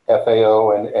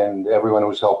FAO and everyone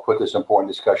who's helped put this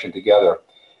important discussion together.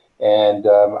 And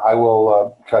I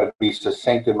will try to be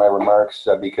succinct in my remarks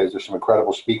because there's some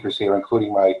incredible speakers here,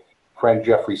 including my friend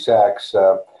Jeffrey Sachs,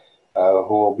 who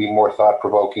will be more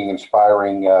thought-provoking,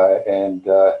 inspiring, and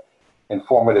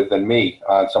informative than me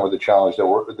on some of the challenges that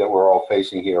we're all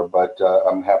facing here. But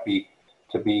I'm happy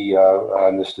to be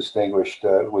on this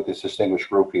with this distinguished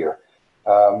group here.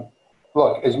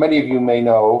 Look, as many of you may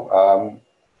know,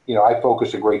 I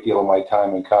focus a great deal of my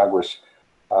time in Congress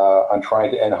on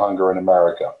trying to end hunger in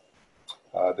America.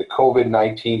 The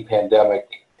COVID-19 pandemic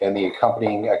and the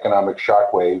accompanying economic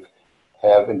shockwave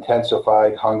have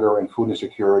intensified hunger and food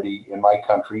insecurity in my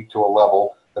country to a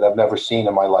level that I've never seen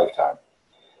in my lifetime.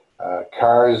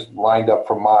 Cars lined up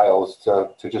for miles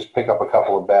to just pick up a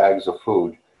couple of bags of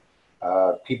food.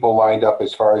 People lined up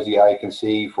as far as the eye can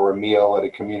see for a meal at a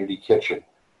community kitchen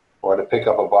or to pick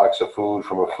up a box of food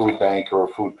from a food bank or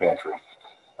a food pantry.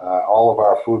 All of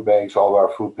our food banks, all of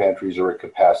our food pantries are at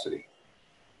capacity.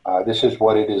 This is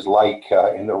what it is like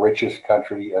in the richest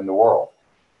country in the world.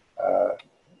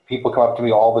 People come up to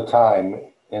me all the time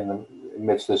in the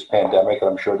midst of this pandemic, and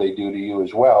I'm sure they do to you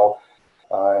as well.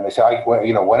 And they say,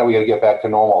 when are we going to get back to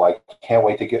normal? I can't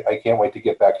wait to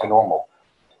get back to normal.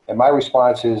 And my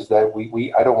response is that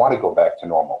I don't want to go back to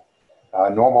normal.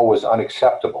 Normal was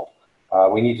unacceptable.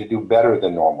 We need to do better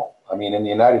than normal. I mean, in the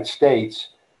United States,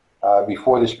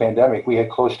 before this pandemic, we had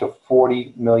close to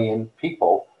 40 million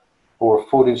people who are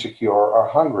food insecure or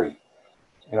hungry.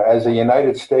 As a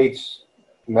United States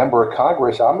member of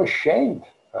Congress, I'm ashamed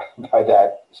by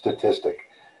that statistic.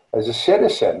 As a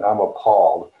citizen, I'm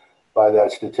appalled by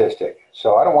that statistic.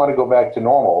 So I don't want to go back to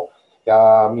normal,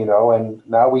 and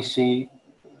now we see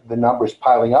the numbers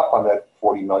piling up on that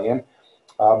 40 million,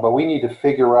 but we need to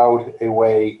figure out a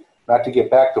way not to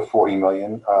get back to 40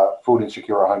 million food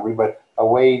insecure or hungry, but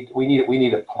we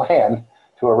need a plan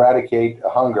to eradicate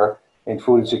hunger and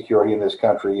food insecurity in this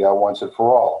country once and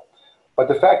for all. But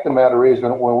the fact of the matter is,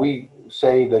 when we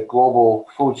say that global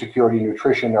food security and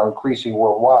nutrition are increasing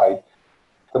worldwide,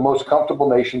 the most comfortable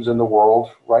nations in the world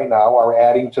right now are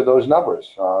adding to those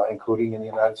numbers, including in the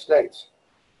United States.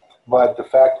 But the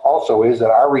fact also is that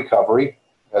our recovery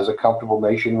as a comfortable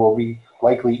nation will be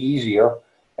likely easier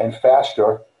and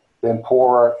faster than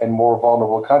poorer and more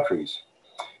vulnerable countries.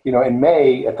 You know, in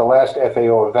May at the last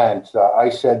FAO event, I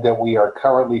said that we are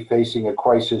currently facing a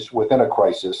crisis within a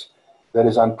crisis that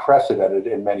is unprecedented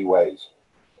in many ways.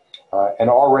 An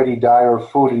already dire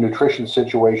food and nutrition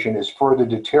situation is further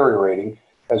deteriorating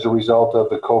as a result of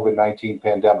the COVID-19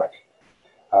 pandemic.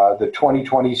 The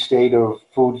 2020 State of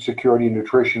Food Security and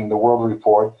Nutrition in the World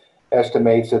Report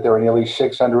estimates that there are nearly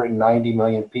 690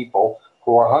 million people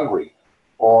who are hungry,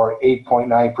 or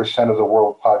 8.9% of the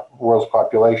world's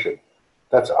population.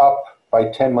 That's up by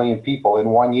 10 million people in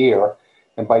 1 year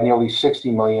and by nearly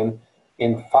 60 million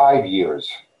in 5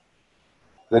 years.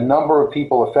 The number of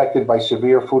people affected by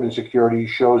severe food insecurity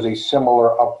shows a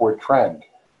similar upward trend.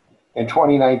 In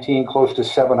 2019, close to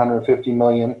 750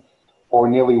 million, or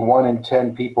nearly 1 in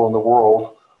 10 people in the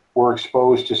world, were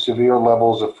exposed to severe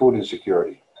levels of food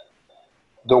insecurity.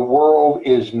 The world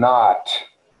is not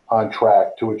on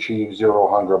track to achieve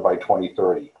zero hunger by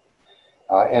 2030.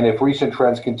 And if recent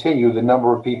trends continue, the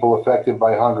number of people affected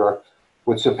by hunger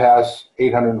would surpass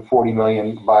 840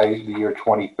 million by the year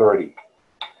 2030.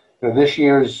 Now, this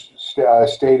year's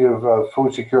State of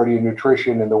Food Security and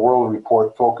Nutrition in the World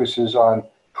Report focuses on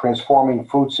transforming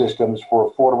food systems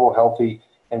for affordable, healthy,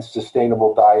 and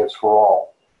sustainable diets for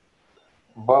all.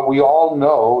 But we all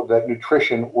know that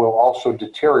nutrition will also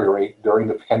deteriorate during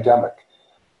the pandemic.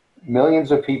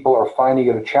 Millions of people are finding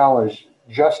it a challenge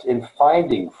just in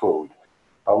finding food,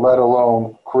 let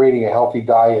alone creating a healthy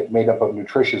diet made up of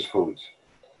nutritious foods.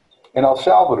 In El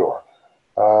Salvador,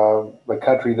 the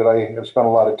country that I have spent a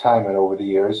lot of time in over the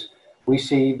years, we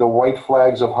see the white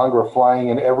flags of hunger flying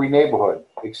in every neighborhood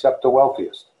except the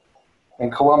wealthiest.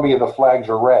 In Colombia, the flags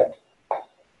are red.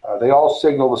 They all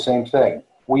signal the same thing.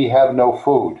 We have no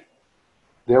food.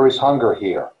 There is hunger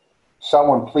here.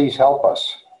 Someone please help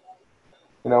us.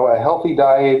 You know, a healthy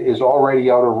diet is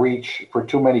already out of reach for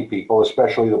too many people,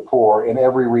 especially the poor, in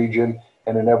every region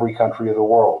and in every country of the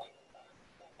world.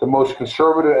 The most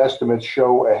conservative estimates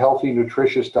show a healthy,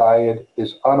 nutritious diet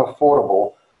is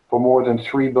unaffordable for more than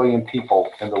 3 billion people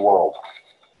in the world.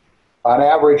 On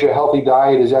average, a healthy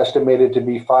diet is estimated to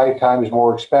be 5 times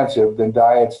more expensive than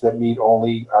diets that meet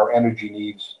only our energy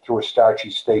needs through a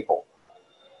starchy staple.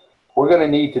 We're going to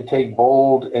need to take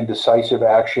bold and decisive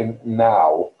action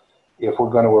now if we're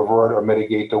going to avert or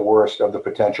mitigate the worst of the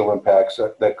potential impacts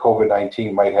that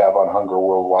COVID-19 might have on hunger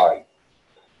worldwide.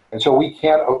 And so we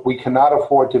cannot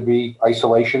afford to be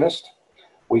isolationist.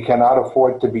 We cannot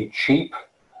afford to be cheap.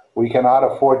 We cannot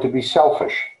afford to be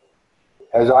selfish.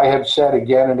 As I have said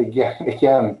again and again and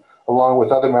again, along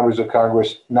with other members of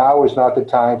Congress, now is not the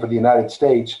time for the United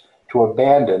States to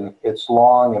abandon its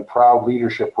long and proud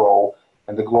leadership role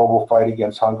in the global fight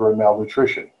against hunger and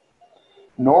malnutrition.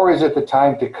 Nor is it the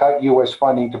time to cut U.S.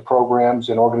 funding to programs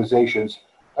and organizations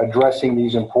addressing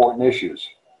these important issues.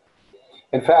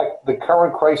 In fact, the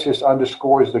current crisis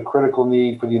underscores the critical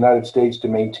need for the United States to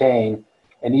maintain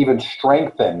and even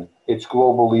strengthen its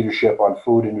global leadership on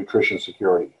food and nutrition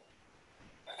security.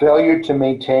 Failure to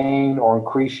maintain or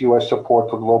increase U.S. support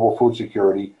for global food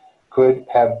security could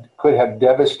have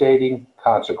devastating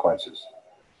consequences.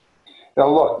 Now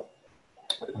look,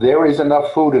 there is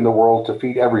enough food in the world to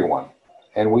feed everyone,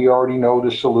 and we already know the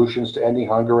solutions to ending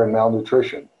hunger and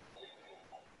malnutrition.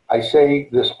 I say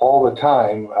this all the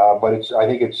time, but I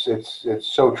think it's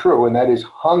so true, and that is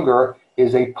hunger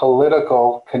is a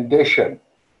political condition.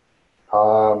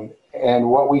 And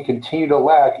what we continue to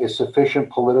lack is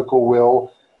sufficient political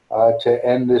will to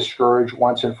end this scourge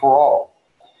once and for all.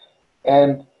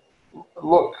 And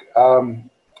look,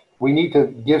 we need to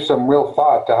give some real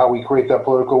thought to how we create that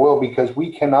political will, because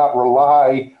we cannot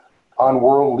rely on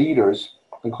world leaders,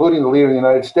 including the leader of the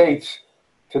United States,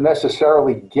 to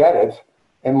necessarily get it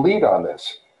and lead on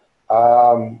this.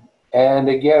 And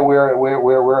again, we're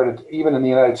even in the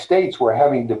United States, we're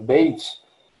having debates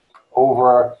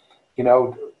over,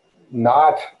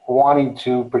 not wanting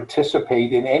to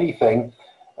participate in anything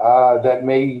that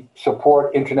may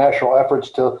support international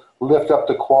efforts to lift up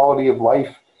the quality of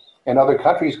life in other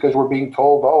countries, because we're being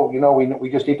told, we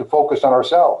just need to focus on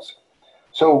ourselves.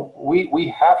 So we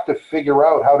have to figure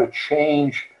out how to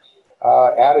change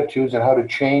attitudes and how to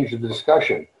change the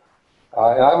discussion.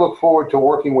 And I look forward to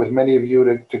working with many of you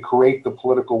to create the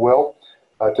political will,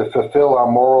 to fulfill our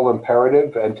moral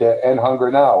imperative, and to end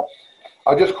hunger now.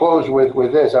 I'll just close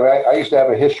with this. I used to have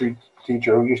a history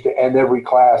teacher who used to end every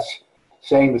class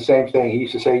saying the same thing. He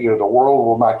used to say, the world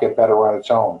will not get better on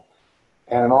its own.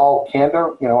 And in all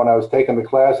candor, when I was taking the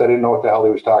class, I didn't know what the hell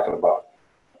he was talking about.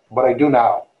 But I do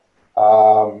now.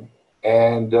 I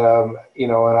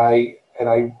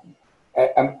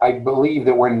believe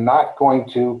that we're not going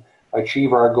to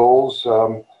achieve our goals.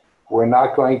 We're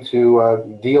not going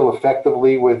to deal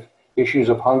effectively with issues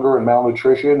of hunger and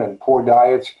malnutrition and poor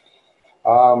diets,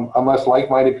 unless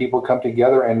like-minded people come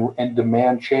together and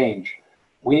demand change.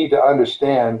 We need to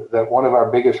understand that one of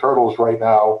our biggest hurdles right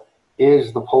now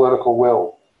is the political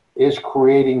will, is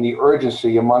creating the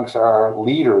urgency amongst our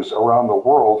leaders around the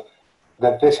world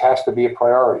that this has to be a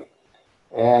priority.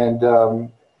 And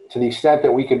to the extent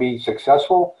that we can be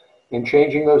successful in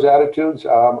changing those attitudes,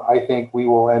 I think we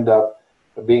will end up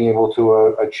being able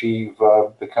to achieve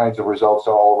the kinds of results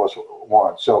that all of us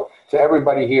want. So to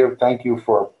everybody here, thank you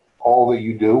for all that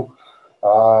you do.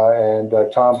 And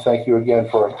Tom, thank you again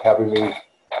for having me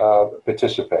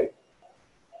participate.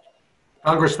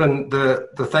 Congressman,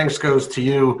 the thanks goes to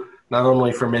you, not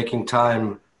only for making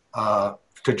time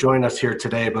to join us here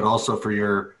today, but also for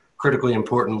your critically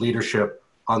important leadership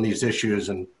on these issues.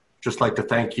 And just like to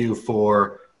thank you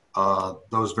for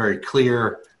those very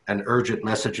clear and urgent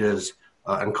messages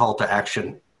and call to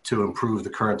action to improve the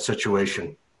current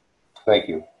situation. Thank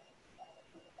you.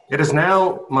 It is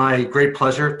now my great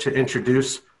pleasure to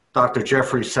introduce Dr.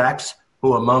 Jeffrey Sachs,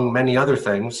 who, among many other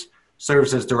things,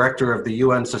 serves as director of the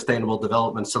UN Sustainable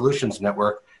Development Solutions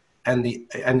Network and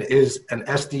is an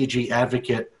SDG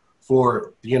advocate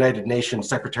for the United Nations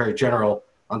Secretary General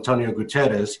Antonio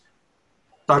Guterres.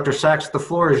 Dr. Sachs, the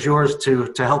floor is yours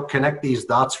to help connect these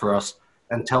dots for us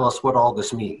and tell us what all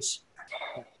this means.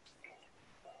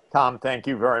 Tom, thank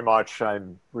you very much.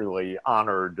 I'm really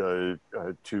honored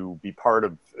to be part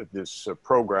of this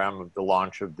program, the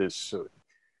launch of this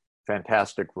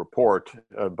fantastic report,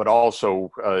 but also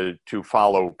to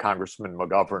follow Congressman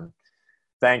McGovern.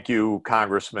 Thank you,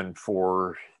 Congressman,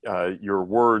 for your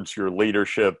words, your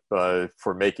leadership,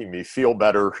 for making me feel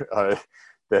better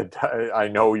that I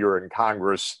know you're in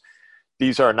Congress.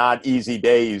 These are not easy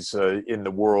days in the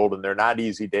world, and they're not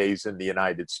easy days in the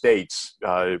United States,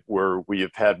 where we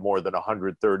have had more than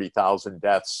 130,000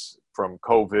 deaths from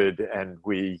COVID, and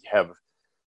we have,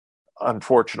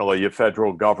 unfortunately, a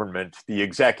federal government, the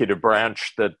executive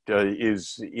branch, that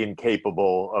is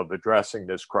incapable of addressing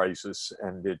this crisis,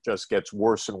 and it just gets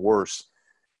worse and worse.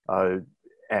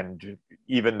 And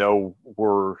even though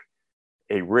we're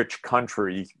a rich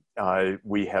country,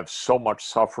 we have so much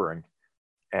suffering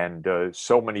and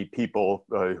so many people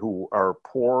who are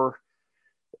poor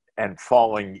and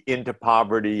falling into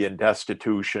poverty and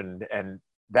destitution, and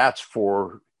that's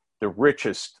for the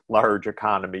richest large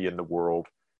economy in the world.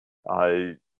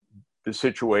 The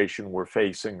situation we're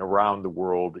facing around the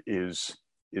world is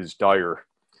dire.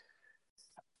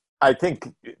 I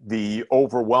think the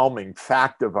overwhelming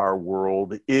fact of our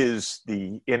world is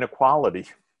the inequality,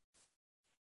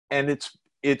 and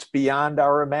it's beyond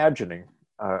our imagining.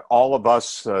 All of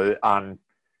us on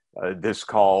this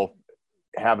call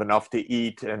have enough to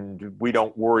eat, and we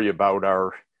don't worry about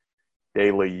our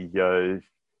daily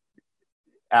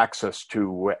access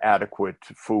to adequate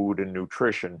food and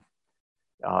nutrition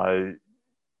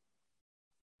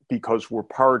because we're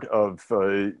part of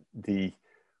the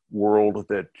world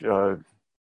that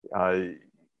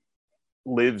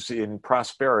lives in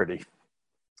prosperity.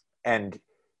 And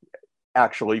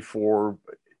actually, for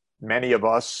many of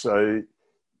us,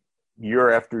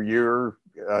 year after year,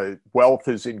 wealth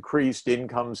has increased,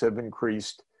 incomes have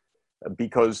increased,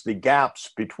 because the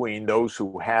gaps between those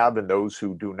who have and those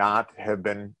who do not have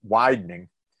been widening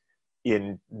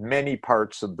in many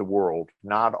parts of the world,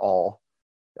 not all.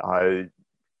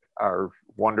 Our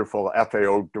wonderful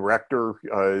FAO director,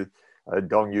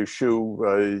 Dongyu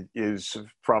Xu, is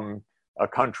from a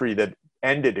country that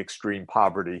ended extreme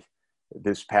poverty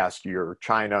this past year.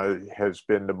 China has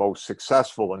been the most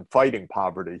successful in fighting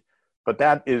poverty. But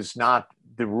that is not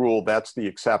the rule, that's the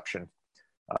exception,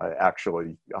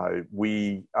 actually.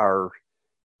 We are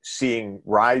seeing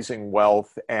rising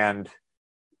wealth and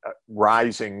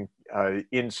rising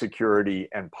insecurity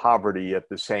and poverty at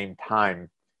the same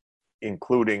time,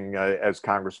 including, as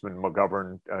Congressman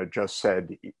McGovern just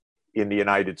said, in the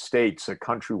United States, a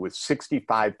country with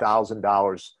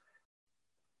 $65,000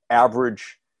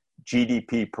 average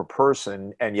GDP per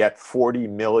person, and yet 40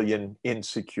 million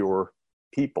insecure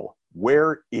people.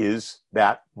 Where is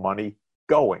that money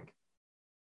going?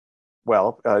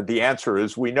 Well, the answer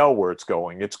is we know where it's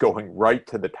going. It's going right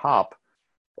to the top.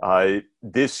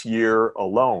 This year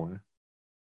alone,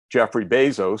 Jeffrey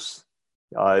Bezos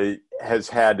has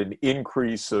had an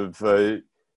increase of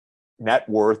net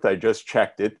worth, I just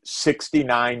checked it,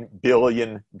 $69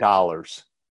 billion.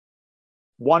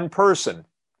 One person,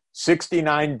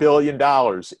 $69 billion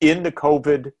in the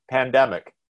COVID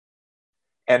pandemic.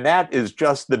 And that is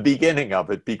just the beginning of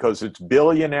it, because it's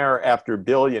billionaire after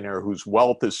billionaire whose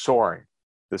wealth is soaring.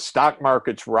 The stock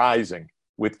market's rising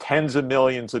with tens of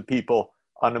millions of people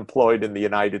unemployed in the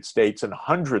United States and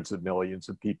hundreds of millions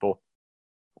of people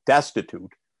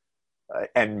destitute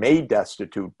and made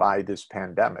destitute by this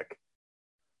pandemic.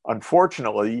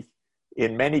 Unfortunately,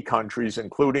 in many countries,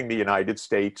 including the United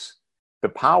States, the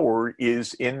power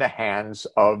is in the hands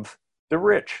of the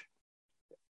rich,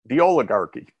 the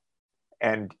oligarchy,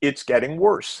 and it's getting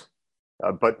worse.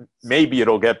 But maybe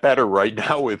it'll get better right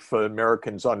now if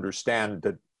Americans understand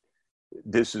that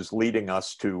this is leading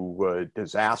us to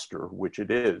disaster, which it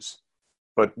is.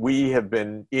 But we have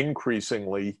been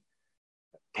increasingly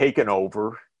taken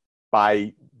over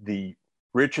by the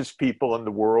richest people in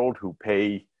the world who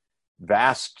pay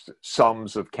vast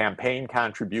sums of campaign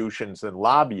contributions and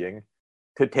lobbying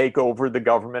to take over the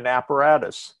government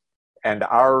apparatus. And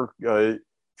our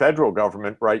federal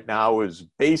government right now is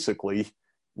basically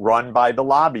run by the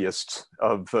lobbyists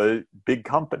of big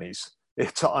companies.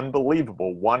 It's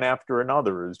unbelievable. One after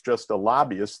another is just a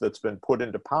lobbyist that's been put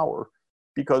into power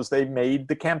because they made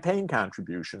the campaign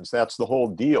contributions. That's the whole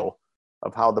deal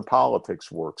of how the politics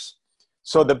works.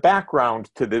 So the background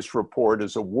to this report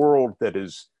is a world that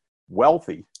is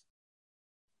wealthy,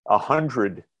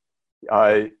 $150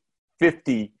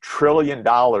 trillion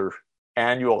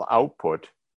annual output,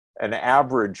 an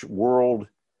average world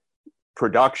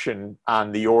production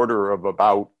on the order of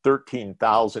about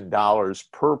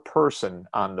 $13,000 per person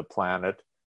on the planet,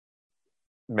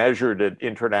 measured at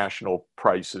international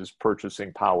prices,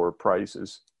 purchasing power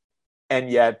prices, and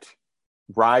yet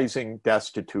rising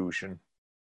destitution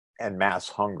and mass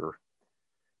hunger.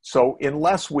 So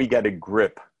unless we get a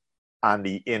grip on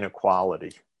the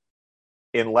inequality,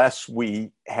 unless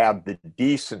we have the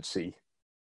decency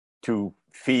to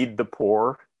feed the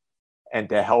poor and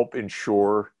to help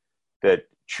ensure that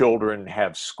children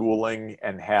have schooling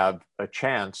and have a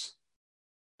chance,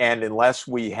 and unless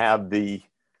we have the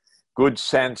good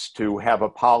sense to have a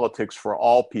politics for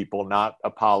all people, not a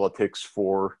politics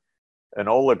for an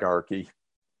oligarchy,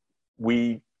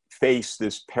 we face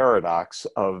this paradox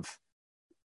of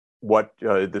what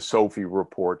the Sophie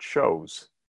report shows,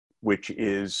 which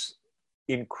is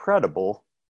incredible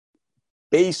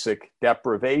basic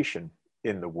deprivation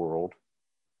in the world,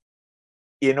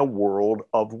 in a world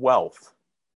of wealth.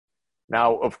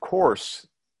 Now, of course,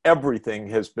 everything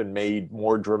has been made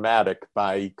more dramatic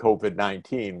by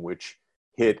COVID-19, which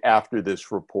hit after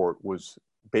this report was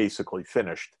basically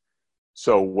finished.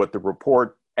 So what the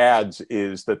report adds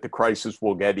is that the crisis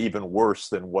will get even worse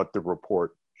than what the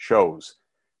report shows.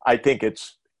 I think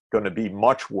it's going to be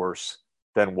much worse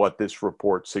than what this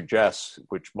report suggests,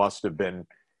 which must have been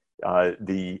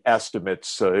the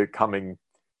estimates coming,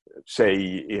 say,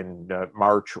 in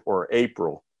March or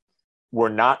April. We're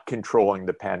not controlling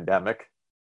the pandemic.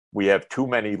 We have too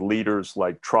many leaders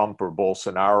like Trump or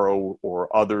Bolsonaro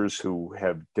or others who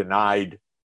have denied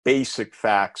basic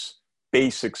facts,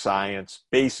 basic science,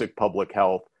 basic public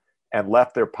health, and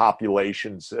left their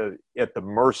populations at the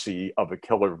mercy of a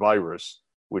killer virus,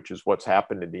 which is what's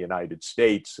happened in the United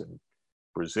States and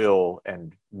Brazil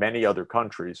and many other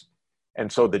countries. And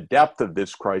so the depth of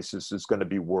this crisis is going to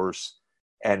be worse,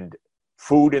 and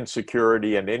food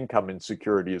insecurity and income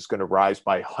insecurity is going to rise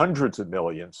by hundreds of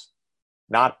millions,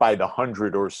 not by the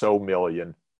 100 or so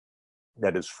million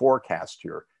that is forecast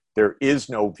here. There is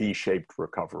no V-shaped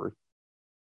recovery.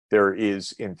 There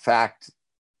is, in fact,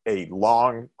 a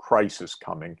long crisis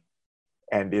coming,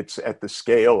 and it's at the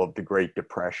scale of the Great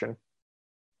Depression.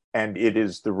 And it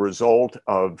is the result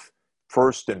of,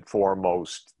 first and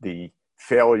foremost, the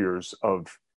failures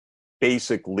of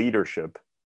basic leadership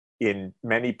in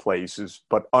many places,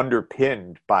 but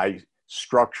underpinned by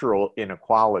structural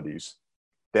inequalities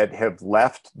that have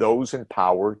left those in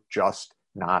power just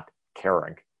not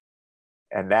caring.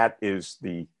 And that is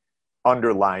the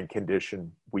underlying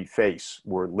condition we face.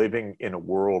 We're living in a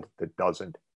world that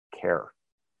doesn't care.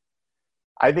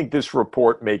 I think this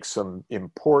report makes some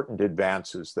important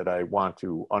advances that I want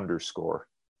to underscore.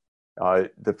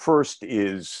 The first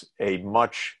is a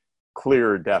much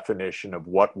clearer definition of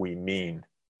what we mean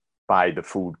by the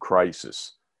food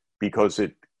crisis, because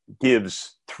it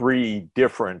gives three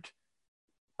different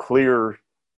clear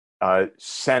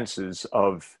senses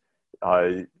of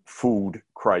food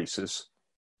crisis.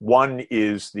 One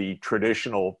is the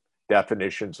traditional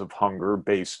definitions of hunger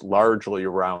based largely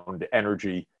around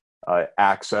energy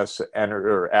access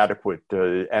or adequate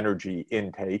energy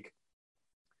intake.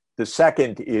 The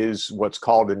second is what's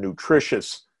called a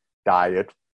nutritious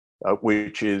diet,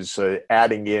 which is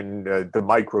adding in the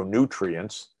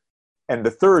micronutrients. And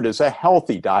the third is a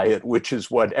healthy diet, which is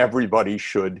what everybody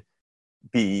should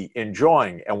be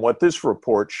enjoying. And what this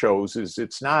report shows is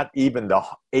it's not even the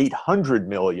 800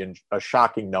 million, a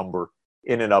shocking number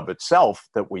in and of itself,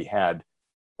 that we had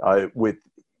with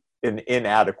an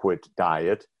inadequate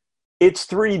diet. It's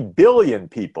 3 billion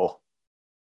people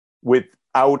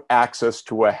without access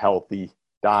to a healthy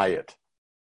diet.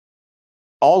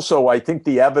 Also, I think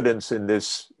the evidence in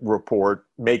this report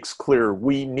makes clear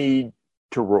we need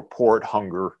to report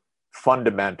hunger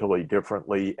fundamentally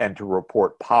differently and to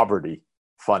report poverty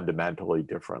fundamentally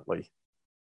differently.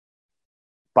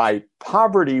 By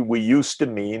poverty, we used to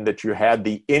mean that you had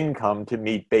the income to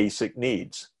meet basic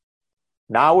needs.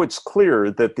 Now it's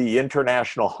clear that the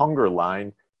International Hunger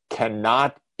Line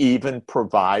cannot even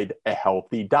provide a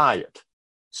healthy diet.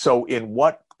 So in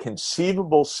what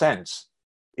conceivable sense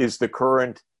is the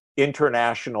current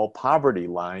International Poverty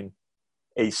Line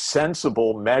a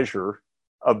sensible measure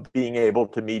of being able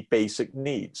to meet basic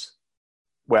needs?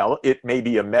 Well, it may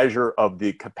be a measure of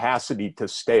the capacity to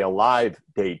stay alive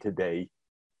day to day,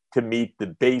 to meet the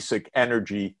basic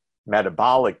energy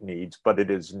metabolic needs, but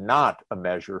it is not a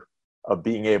measure of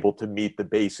being able to meet the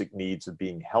basic needs of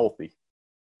being healthy.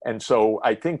 And so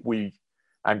I think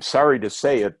I'm sorry to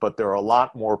say it, but there are a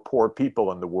lot more poor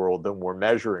people in the world than we're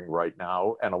measuring right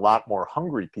now, and a lot more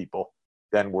hungry people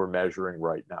than we're measuring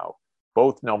right now.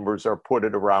 Both numbers are put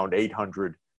at around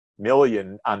 800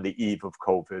 million on the eve of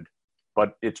COVID,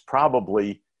 but it's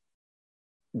probably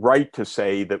right to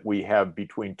say that we have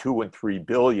between 2 and 3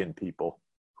 billion people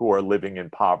who are living in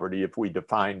poverty if we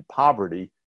define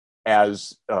poverty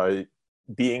as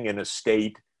being in a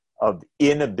state of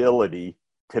inability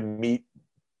to meet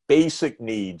basic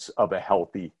needs of a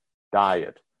healthy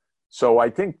diet. So I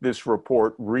think this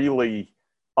report really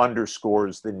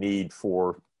underscores the need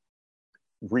for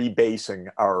rebasing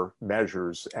our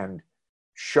measures and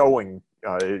showing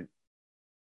the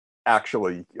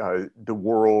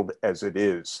world as it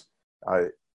is.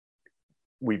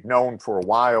 We've known for a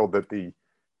while that the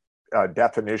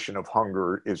definition of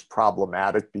hunger is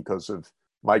problematic because of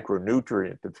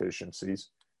micronutrient deficiencies.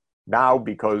 Now,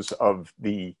 because of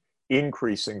the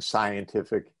increasing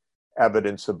scientific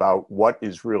evidence about what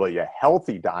is really a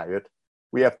healthy diet,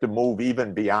 we have to move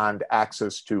even beyond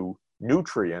access to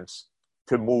nutrients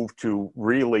to move to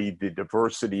really the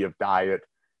diversity of diet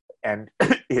and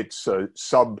its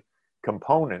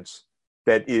sub-components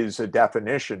that is a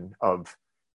definition of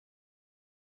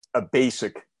a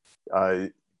basic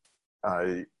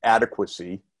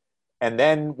adequacy. And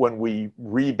then when we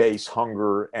rebase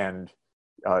hunger and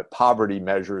poverty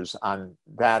measures on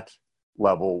that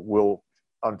level, we'll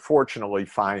unfortunately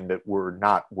find that we're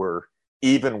not where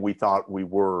even we thought we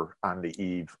were on the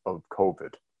eve of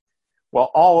COVID. Well,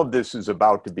 all of this is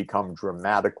about to become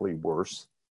dramatically worse.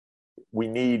 We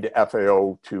need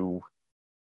FAO to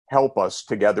help us,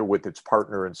 together with its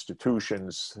partner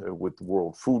institutions, with the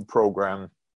World Food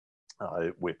Program,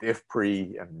 with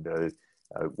IFPRI, and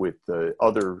with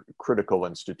other critical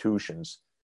institutions,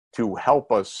 to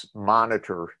help us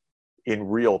monitor in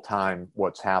real time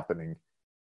what's happening.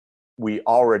 We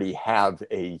already have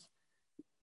a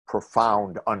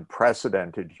profound,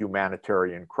 unprecedented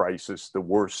humanitarian crisis, the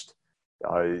worst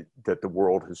that the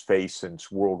world has faced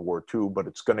since World War II, but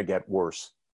it's going to get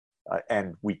worse.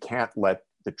 And we can't let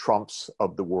the Trumps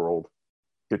of the world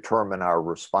determine our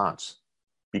response,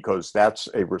 because that's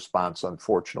a response,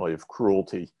 unfortunately, of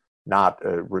cruelty, not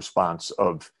a response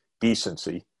of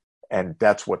decency. And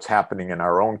that's what's happening in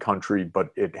our own country, but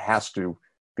it has to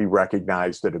be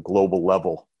recognized at a global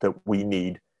level that we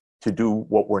need to do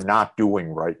what we're not doing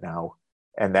right now,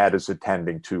 and that is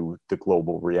attending to the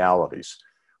global realities.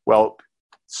 Well,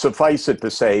 suffice it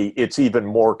to say, it's even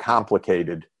more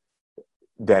complicated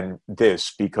than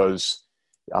this, because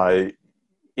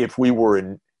if we were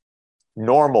in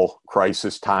normal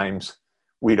crisis times,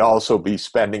 we'd also be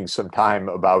spending some time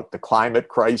about the climate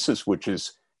crisis, which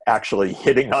is actually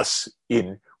hitting us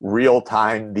in real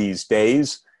time these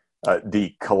days,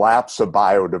 the collapse of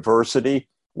biodiversity,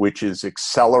 which is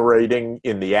accelerating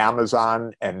in the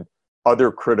Amazon and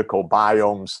other critical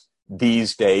biomes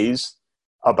these days,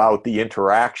 about the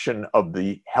interaction of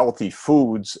the healthy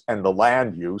foods and the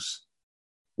land use,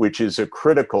 which is a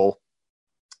critical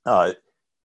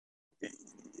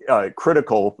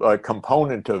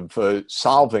component of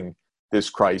solving this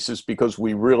crisis, because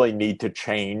we really need to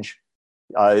change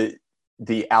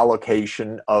the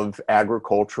allocation of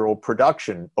agricultural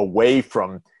production away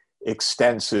from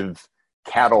extensive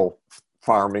cattle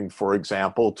farming, for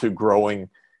example, to growing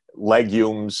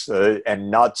legumes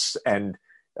and nuts and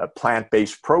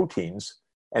plant-based proteins.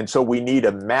 And so we need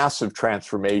a massive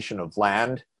transformation of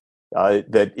land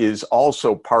that is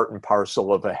also part and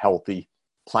parcel of a healthy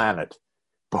planet.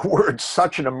 But we're in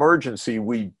such an emergency,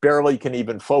 we barely can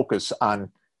even focus on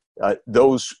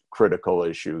those critical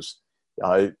issues.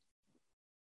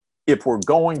 if we're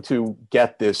going to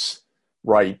get this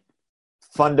right,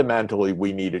 fundamentally,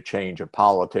 we need a change of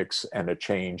politics and a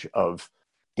change of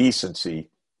decency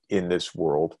in this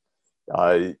world.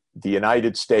 The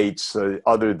United States,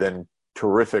 other than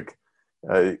terrific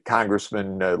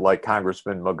congressmen like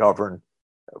Congressman McGovern,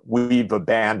 we've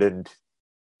abandoned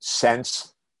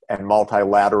sense and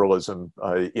multilateralism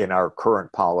in our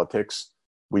current politics.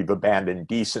 We've abandoned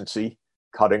decency,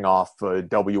 cutting off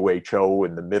WHO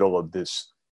in the middle of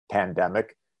this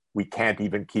pandemic. We can't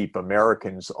even keep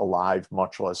Americans alive,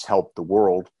 much less help the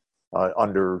world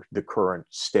under the current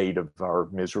state of our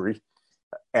misery.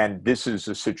 And this is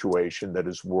a situation that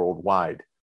is worldwide.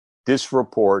 This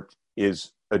report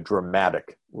is a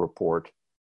dramatic report.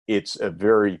 It's a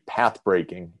very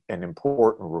path-breaking and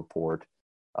important report.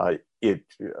 It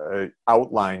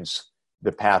outlines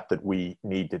the path that we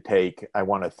need to take. I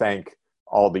want to thank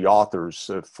all the authors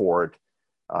for it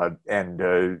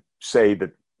and say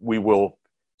that we will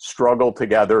struggle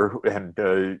together and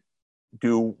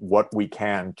do what we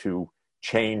can to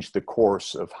change the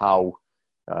course of how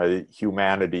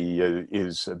humanity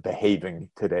is behaving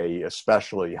today,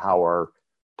 especially how our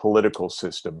political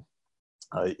system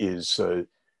is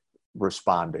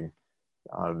responding.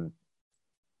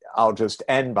 I'll just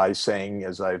end by saying,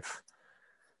 as I've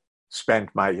spent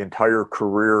my entire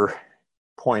career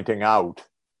pointing out,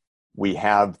 we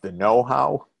have the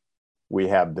know-how, we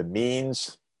have the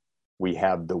means, we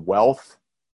have the wealth,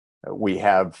 we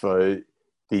have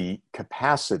the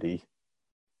capacity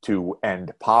to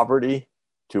end poverty,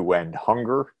 to end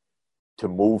hunger, to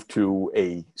move to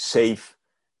a safe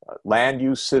land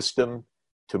use system,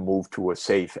 to move to a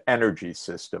safe energy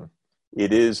system.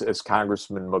 It is, as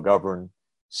Congressman McGovern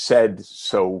said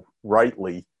so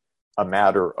rightly, a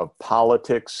matter of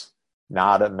politics,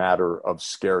 not a matter of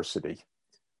scarcity.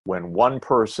 When one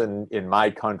person in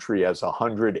my country has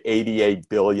 $188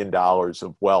 billion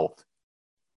of wealth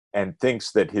and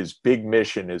thinks that his big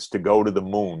mission is to go to the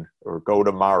moon or go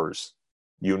to Mars,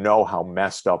 you know how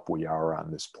messed up we are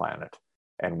on this planet.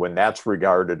 And when that's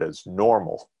regarded as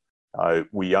normal,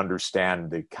 we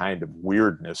understand the kind of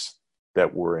weirdness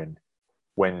that we're in.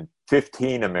 When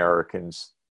 15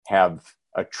 Americans have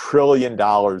 $1 trillion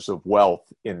of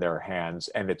wealth in their hands,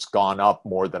 and it's gone up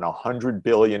more than $100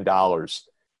 billion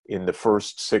in the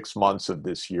first 6 months of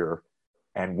this year,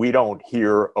 and we don't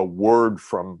hear a word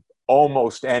from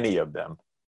almost any of them,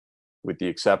 with the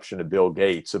exception of Bill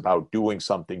Gates, about doing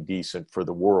something decent for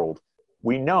the world,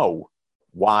 we know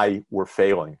why we're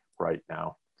failing right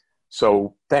now.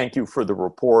 So thank you for the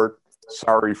report.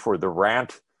 Sorry for the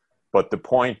rant, but the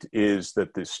point is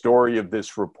that the story of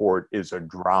this report is a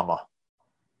drama,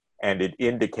 and it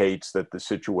indicates that the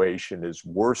situation is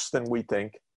worse than we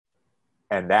think.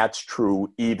 And that's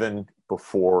true even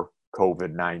before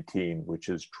COVID-19, which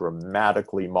has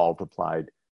dramatically multiplied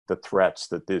the threats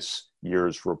that this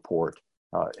year's report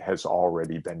has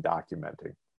already been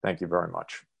documenting. Thank you very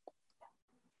much.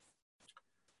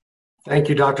 Thank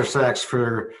you, Dr. Sachs,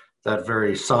 for that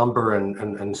very somber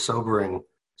and sobering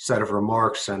set of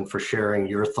remarks, and for sharing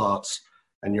your thoughts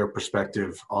and your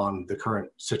perspective on the current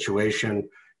situation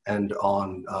and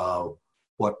on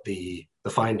what the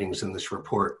findings in this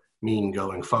report mean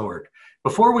going forward.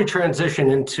 Before we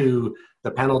transition into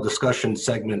the panel discussion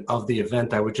segment of the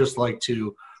event, I would just like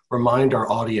to remind our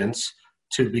audience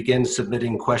to begin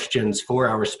submitting questions for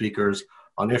our speakers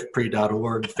on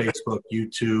ifpri.org, Facebook,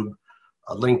 YouTube,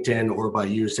 LinkedIn, or by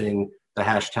using the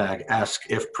hashtag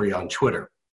AskIFPRI on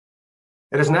Twitter.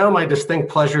 It is now my distinct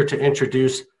pleasure to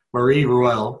introduce Marie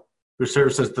Ruel, who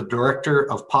serves as the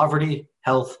Director of Poverty,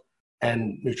 Health,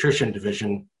 and Nutrition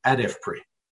Division at IFPRI.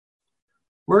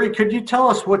 Marie, could you tell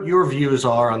us what your views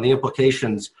are on the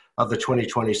implications of the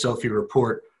 2020 SOFI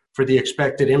report for the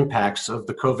expected impacts of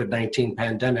the COVID-19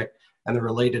 pandemic and the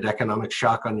related economic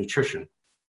shock on nutrition?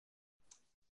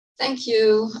 Thank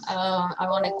you. I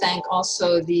want to thank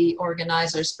also the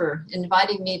organizers for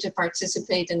inviting me to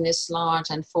participate in this launch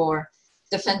and for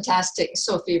the fantastic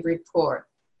SOFI report.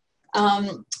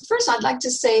 First, I'd like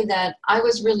to say that I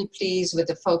was really pleased with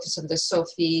the focus of the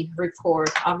SOFI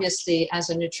report. Obviously, as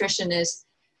a nutritionist,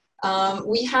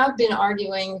 we have been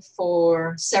arguing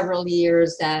for several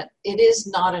years that it is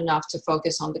not enough to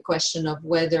focus on the question of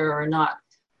whether or not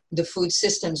the food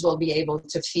systems will be able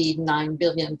to feed 9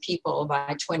 billion people by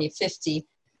 2050,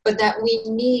 but that we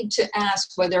need to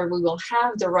ask whether we will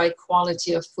have the right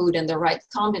quality of food and the right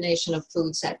combination of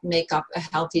foods that make up a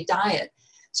healthy diet.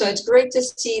 So it's great to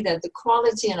see that the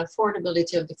quality and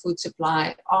affordability of the food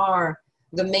supply are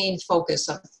the main focus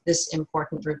of this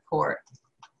important report.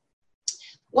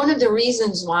 One of the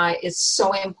reasons why it's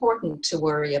so important to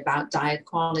worry about diet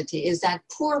quality is that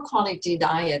poor quality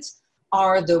diets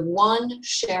are the one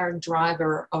shared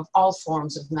driver of all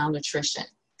forms of malnutrition.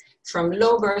 From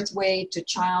low birth weight to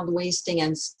child wasting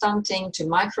and stunting to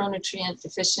micronutrient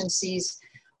deficiencies,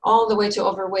 all the way to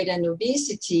overweight and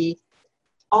obesity,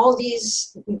 all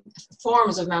these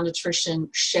forms of malnutrition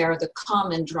share the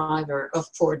common driver of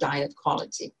poor diet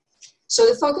quality. So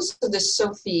the focus of the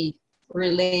SOFI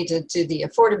related to the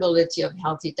affordability of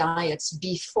healthy diets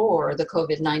before the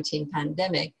COVID-19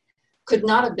 pandemic could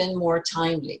not have been more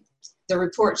timely. The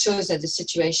report shows that the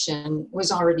situation was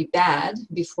already bad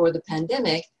before the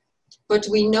pandemic, but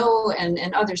we know, and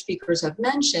other speakers have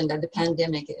mentioned, that the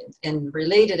pandemic and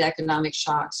related economic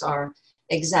shocks are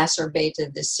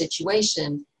exacerbated this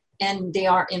situation, and they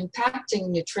are impacting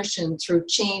nutrition through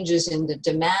changes in the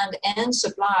demand and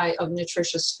supply of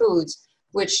nutritious foods,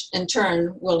 which in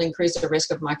turn will increase the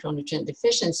risk of micronutrient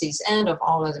deficiencies and of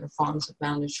all other forms of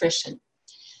malnutrition.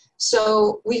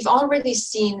 So we've already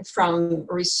seen from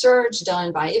research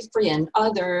done by IFPRI and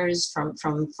others,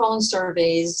 from phone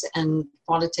surveys and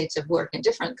qualitative work in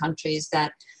different countries,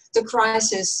 that the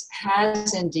crisis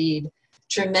has indeed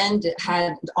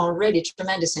had already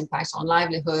tremendous impacts on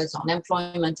livelihoods, on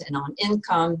employment, and on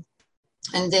income.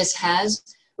 And this has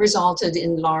resulted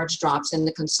in large drops in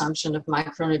the consumption of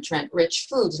micronutrient-rich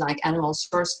foods like animal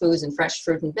source foods and fresh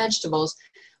fruit and vegetables,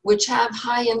 which have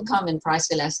high income and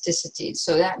price elasticity.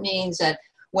 So that means that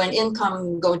when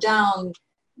income go down,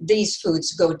 these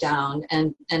foods go down,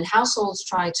 and households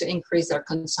try to increase their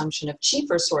consumption of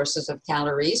cheaper sources of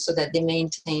calories so that they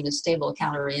maintain a stable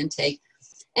calorie intake,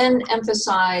 and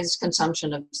emphasize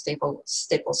consumption of staple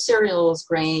cereals,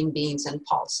 grain, beans, and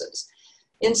pulses.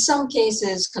 In some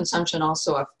cases, consumption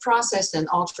also of processed and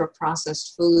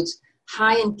ultra-processed foods,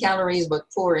 high in calories but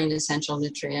poor in essential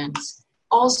nutrients,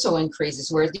 also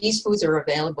increases where these foods are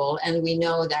available, and we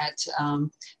know that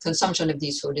consumption of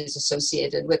these foods is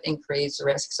associated with increased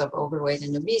risks of overweight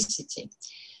and obesity.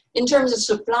 In terms of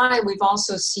supply, we've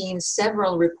also seen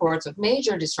several reports of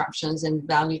major disruptions in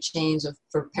value chains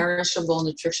for perishable,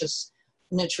 nutritious,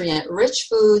 nutrient-rich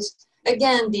foods.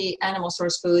 Again, the animal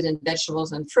source food and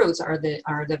vegetables and fruits are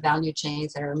the value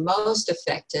chains that are most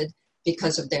affected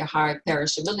because of their high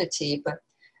perishability, but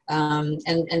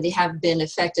and they have been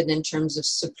affected in terms of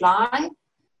supply,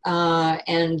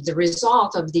 and the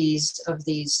result of these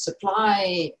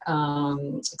supply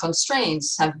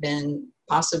constraints have been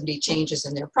possibly changes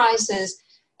in their prices,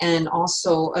 and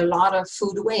also a lot of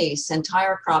food waste.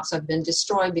 Entire crops have been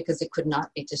destroyed because they could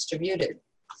not be distributed.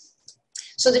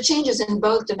 So the changes in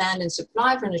both demand and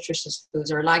supply for nutritious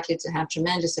foods are likely to have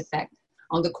tremendous effect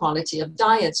on the quality of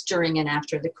diets during and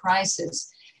after the crisis.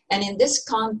 And in this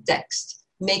context,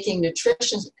 making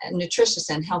nutritious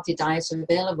and healthy diets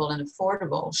available and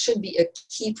affordable should be a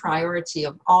key priority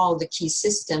of all the key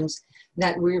systems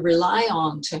that we rely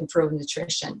on to improve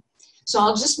nutrition. So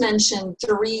I'll just mention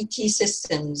 3 key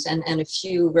systems and a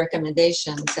few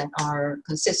recommendations that are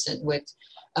consistent with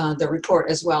the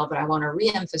report as well, but I want to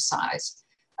reemphasize.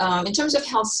 In terms of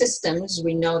health systems,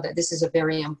 we know that this is a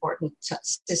very important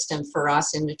system for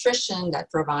us in nutrition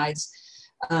that provides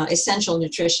essential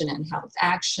nutrition and health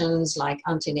actions like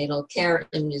antenatal care,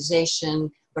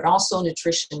 immunization, but also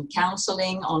nutrition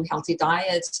counseling on healthy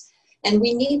diets. And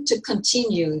we need to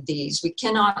continue these. We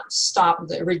cannot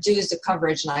reduce the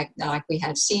coverage like we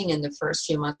had seen in the first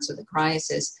few months of the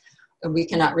crisis. We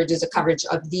cannot reduce the coverage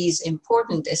of these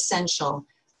important, essential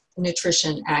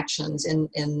nutrition actions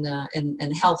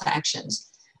and health actions.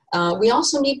 We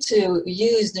also need to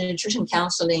use the nutrition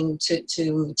counseling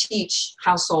to teach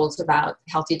households about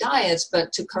healthy diets,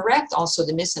 but to correct also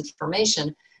the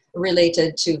misinformation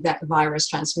related to that virus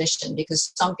transmission,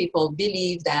 because some people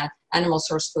believe that animal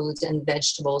source foods and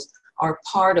vegetables are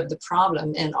part of the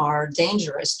problem and are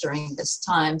dangerous during this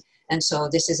time. And so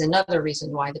this is another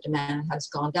reason why the demand has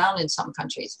gone down in some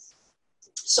countries.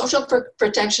 Social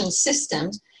protection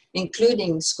systems,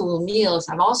 including school meals,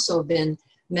 have also been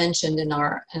mentioned and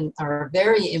are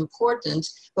very important.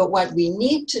 But what we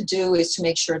need to do is to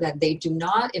make sure that they do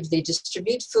not, if they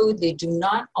distribute food, they do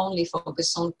not only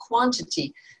focus on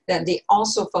quantity, that they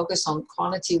also focus on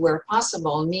quality where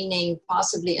possible, meaning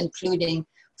possibly including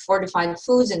fortified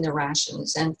foods in the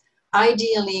rations. And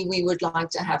ideally, we would like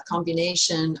to have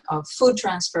combination of food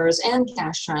transfers and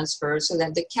cash transfers so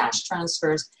that the cash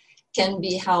transfers can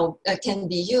be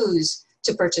used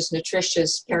to purchase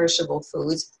nutritious, perishable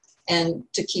foods and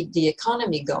to keep the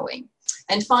economy going.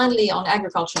 And finally, on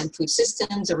agriculture and food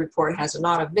systems, the report has a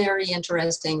lot of very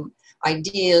interesting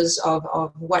ideas of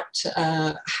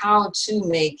how to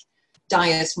make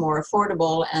diets more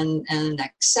affordable and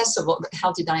accessible,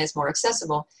 healthy diets more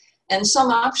accessible. And some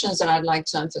options that I'd like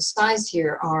to emphasize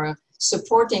here are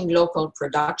supporting local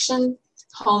production,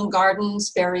 home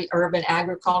gardens, peri-urban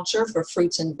agriculture for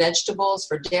fruits and vegetables,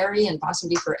 for dairy, and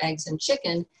possibly for eggs and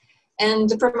chicken, and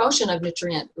the promotion of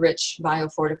nutrient-rich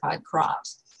biofortified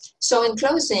crops. So in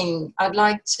closing, I'd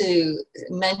like to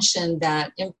mention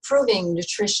that improving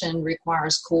nutrition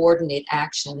requires coordinated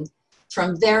action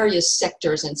from various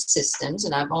sectors and systems,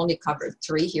 and I've only covered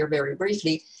 3 here very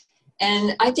briefly.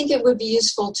 And I think it would be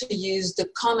useful to use the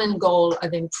common goal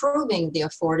of improving the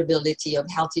affordability of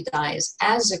healthy diets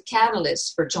as a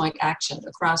catalyst for joint action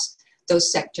across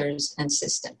those sectors and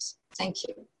systems. Thank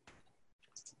you.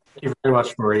 Thank you very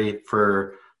much, Marie,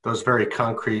 for those very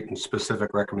concrete and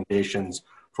specific recommendations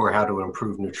for how to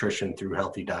improve nutrition through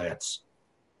healthy diets.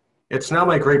 It's now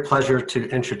my great pleasure to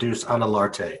introduce Ana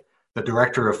Larte, the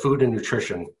Director of Food and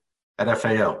Nutrition at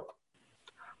FAO.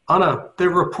 Ana, the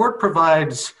report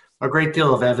provides a great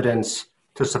deal of evidence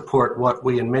to support what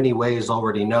we in many ways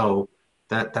already know,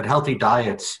 that healthy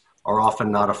diets are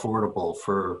often not affordable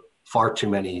for far too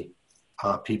many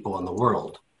people in the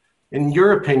world. In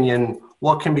your opinion,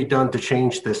 what can be done to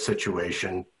change this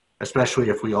situation, especially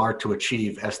if we are to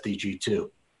achieve SDG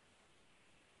 2?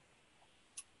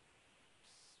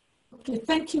 Okay,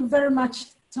 thank you very much,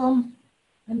 Tom,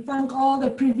 and thank all the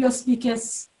previous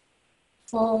speakers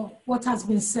for what has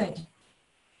been said.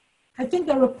 I think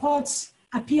the report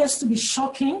appears to be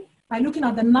shocking. By looking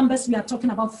at the numbers, we are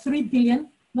talking about 3 billion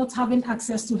not having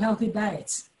access to healthy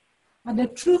diets. But the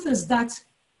truth is that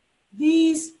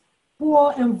these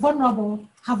poor and vulnerable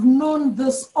have known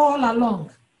this all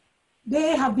along.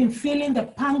 They have been feeling the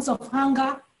pangs of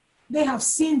hunger. They have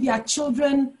seen their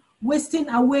children wasting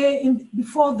away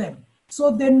before them.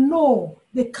 So they know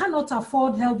they cannot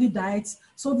afford healthy diets.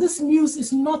 So this news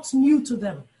is not new to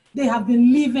them. They have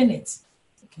been living it.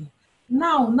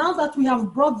 Now that we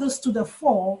have brought this to the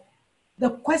fore, the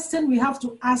question we have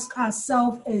to ask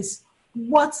ourselves is,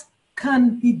 what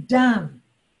can be done?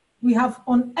 We have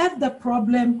unearthed the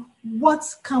problem. What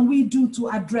can we do to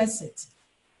address it?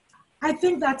 I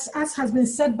think that, as has been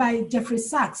said by Jeffrey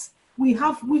Sachs, we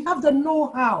have the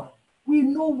know-how. We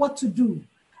know what to do.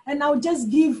 And I'll just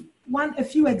give a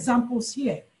few examples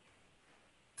here.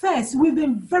 First, we've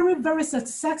been very, very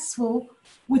successful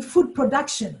with food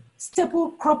production,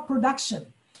 staple crop production,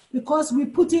 because we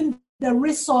put in the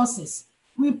resources,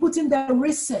 we put in the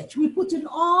research, we put in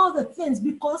all the things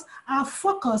because our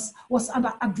focus was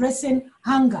on addressing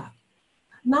hunger.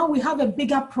 Now we have a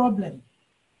bigger problem,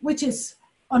 which is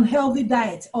unhealthy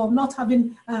diet or not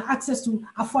having access to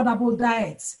affordable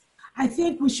diets. I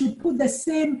think we should put the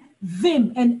same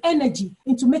vim and energy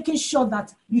into making sure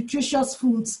that nutritious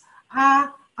foods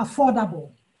are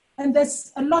affordable. And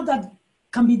there's a lot that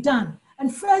can be done.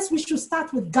 And first, we should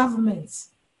start with governments.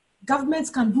 Governments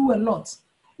can do a lot.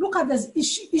 Look at this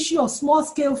issue of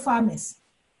small-scale farmers.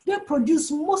 They produce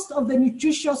most of the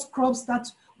nutritious crops that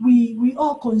we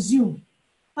all consume.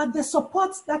 But the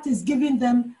support that is given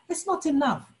them is not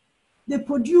enough. They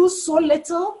produce so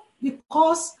little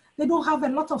because they don't have a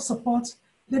lot of support.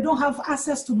 They don't have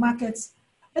access to markets.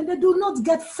 And they do not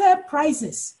get fair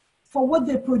prices for what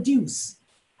they produce.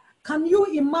 Can you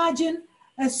imagine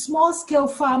a small-scale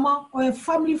farmer or a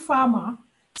family farmer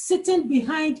sitting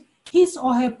behind his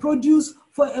or her produce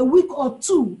for a week or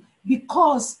two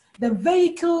because the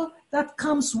vehicle that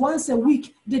comes once a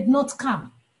week did not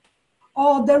come?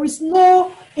 Or there is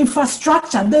no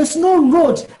infrastructure, there's no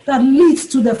road that leads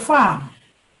to the farm.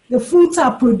 The fruits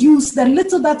are produced, the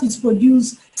little that is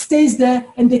produced stays there,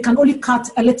 and they can only cut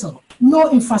a little.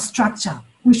 No infrastructure.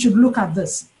 We should look at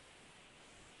this.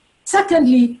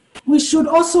 Secondly, we should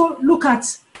also look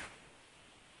at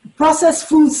processed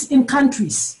foods in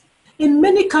countries. In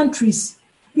many countries,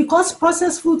 because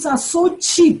processed foods are so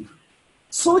cheap,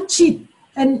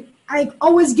 and I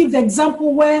always give the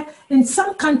example where in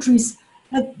some countries,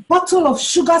 a bottle of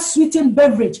sugar-sweetened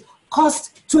beverage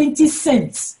costs 20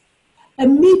 cents. A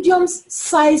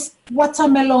medium-sized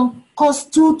watermelon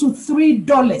costs $2 to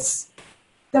 $3.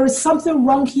 There is something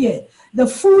wrong here. The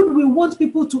food we want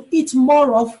people to eat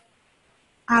more of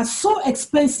are so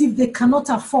expensive they cannot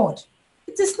afford.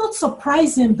 It is not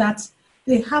surprising that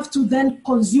they have to then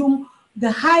consume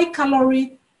the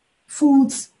high-calorie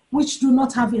foods which do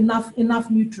not have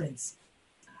enough nutrients.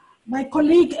 My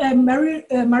colleague Marie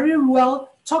Ruel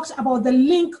talked about the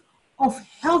link of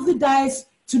healthy diets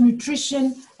to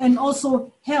nutrition and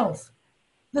also health.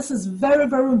 This is very,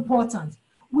 very important.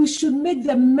 We should make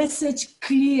the message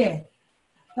clear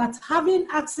that having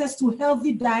access to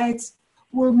healthy diets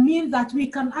will mean that we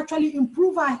can actually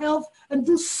improve our health and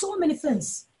do so many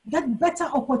things. get better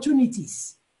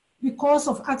opportunities because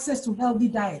of access to healthy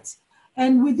diets.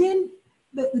 And within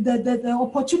the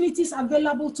opportunities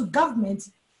available to government,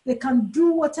 they can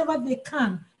do whatever they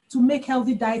can to make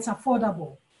healthy diets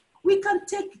affordable. We can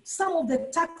take some of the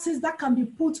taxes that can be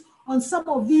put on some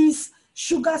of these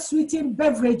sugar-sweetened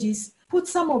beverages, put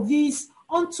some of these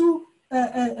onto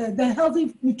the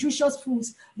healthy, nutritious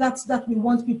foods that we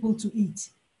want people to eat.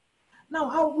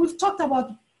 Now, we've talked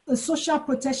about the social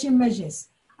protection measures.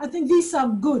 I think these are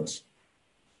good,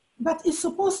 but it's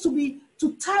supposed to be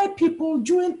to tie people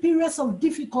during periods of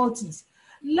difficulties.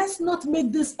 Let's not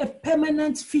make this a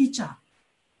permanent feature.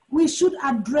 We should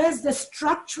address the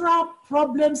structural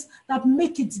problems that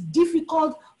make it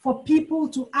difficult for people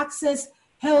to access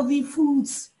healthy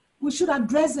foods. We should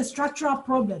address the structural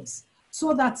problems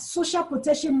so that social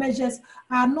protection measures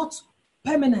are not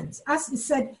permanent. As I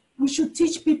said, we should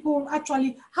teach people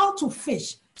actually how to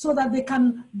fish so that they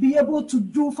can be able to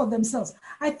do for themselves.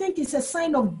 I think it's a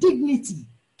sign of dignity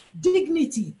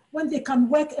when they can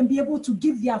work and be able to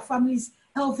give their families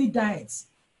healthy diets.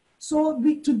 So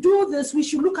to do this, we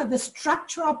should look at the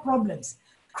structural problems,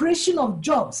 creation of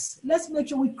jobs. Let's make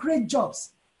sure we create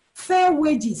jobs, fair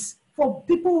wages for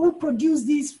people who produce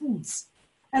these foods,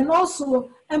 and also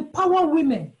empower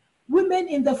women. Women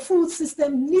in the food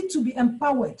system need to be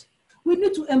empowered. We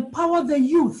need to empower the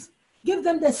youth, give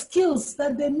them the skills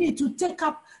that they need to take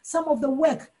up some of the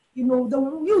work. You know, the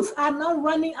youth are now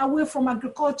running away from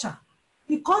agriculture.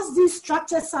 Because these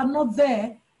structures are not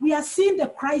there, we are seeing the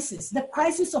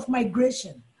crisis of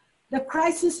migration, the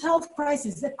crisis, health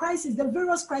crisis, the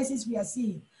various crises we are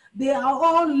seeing. They are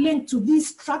all linked to these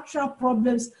structural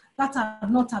problems that are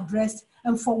not addressed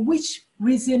and for which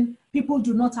reason people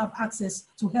do not have access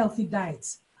to healthy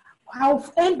diets. I'll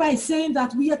end by saying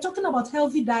that we are talking about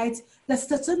healthy diets. The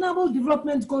Sustainable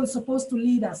Development Goal is supposed to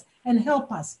lead us and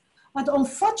help us. But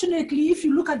unfortunately, if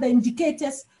you look at the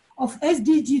indicators of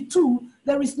SDG 2,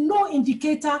 there is no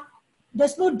indicator,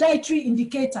 there's no dietary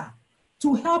indicator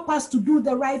to help us to do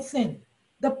the right thing,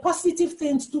 the positive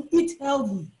things to eat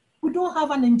healthy. We don't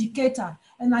have an indicator,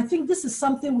 and I think this is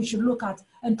something we should look at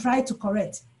and try to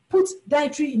correct. Put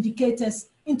dietary indicators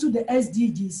into the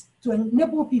SDGs to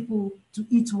enable people to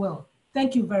eat well.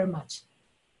 Thank you very much.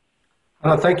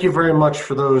 Thank you very much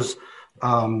for those,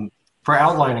 for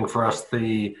outlining for us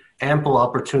the ample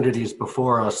opportunities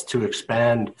before us to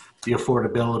expand the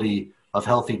affordability of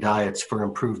healthy diets for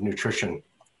improved nutrition.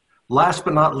 Last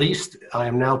but not least, I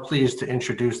am now pleased to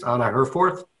introduce Anna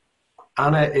Herforth.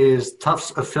 Anna is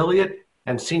Tufts affiliate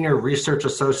and Senior Research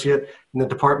Associate in the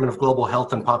Department of Global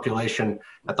Health and Population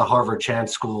at the Harvard Chan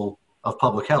School of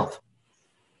Public Health.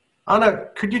 Anna,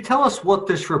 could you tell us what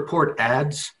this report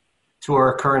adds to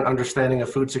our current understanding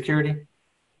of food security?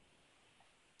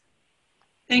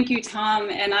 Thank you, Tom.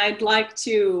 And I'd like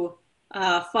to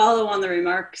follow on the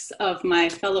remarks of my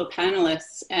fellow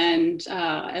panelists and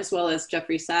as well as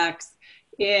Jeffrey Sachs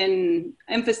in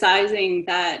emphasizing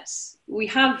that we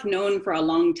have known for a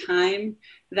long time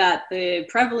that the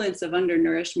prevalence of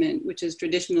undernourishment, which is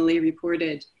traditionally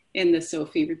reported in the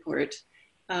SOFI report,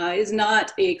 is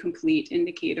not a complete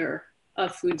indicator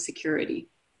of food security,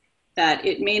 that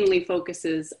it mainly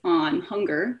focuses on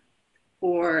hunger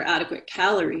or adequate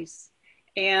calories.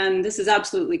 And this is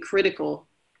absolutely critical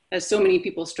as so many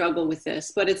people struggle with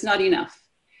this, but it's not enough.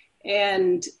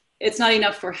 And it's not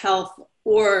enough for health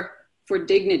or for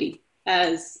dignity,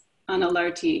 as Anna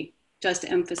Lartey just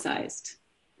emphasized.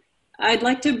 I'd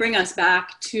like to bring us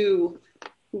back to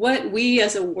what we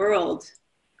as a world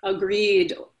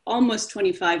agreed almost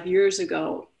 25 years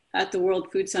ago at the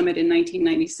World Food Summit in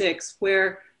 1996,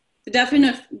 where the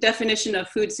definition of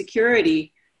food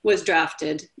security was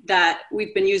drafted that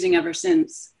we've been using ever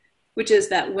since, which is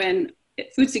that when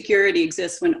food security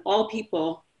exists when all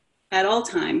people at all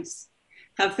times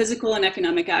have physical and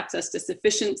economic access to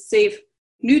sufficient, safe,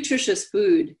 nutritious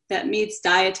food that meets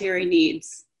dietary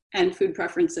needs and food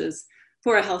preferences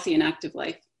for a healthy and active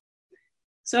life.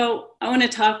 So I want to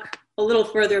talk a little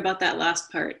further about that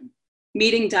last part,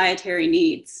 meeting dietary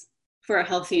needs for a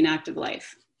healthy and active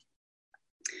life.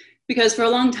 Because for a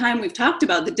long time, we've talked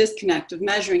about the disconnect of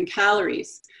measuring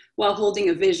calories while holding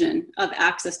a vision of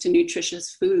access to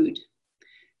nutritious food.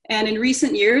 And in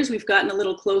recent years, we've gotten a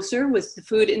little closer with the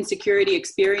food insecurity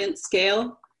experience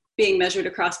scale being measured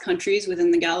across countries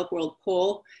within the Gallup World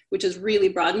Poll, which has really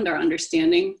broadened our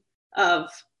understanding of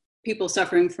people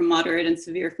suffering from moderate and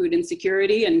severe food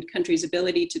insecurity and countries'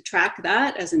 ability to track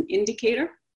that as an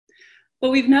indicator. But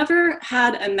we've never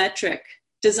had a metric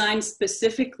designed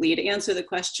specifically to answer the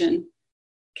question,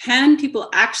 can people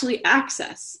actually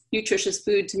access nutritious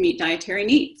food to meet dietary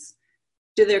needs?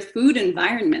 Do their food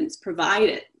environments provide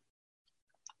it?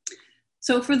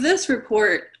 So for this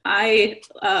report, I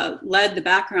led the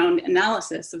background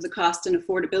analysis of the cost and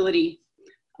affordability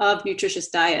of nutritious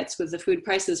diets with the Food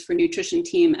Prices for Nutrition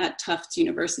team at Tufts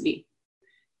University.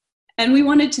 And we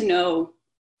wanted to know,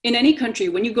 in any country,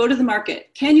 when you go to the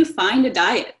market, can you find a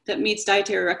diet that meets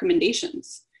dietary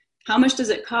recommendations? How much does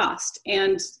it cost?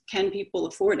 And can people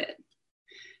afford it?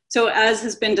 So as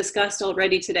has been discussed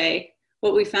already today,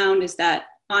 what we found is that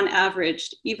on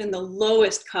average, even the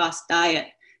lowest cost diet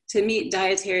to meet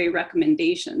dietary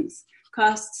recommendations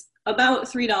costs about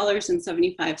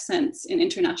 $3.75 in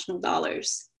international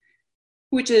dollars,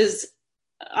 which is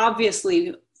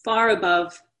obviously far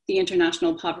above the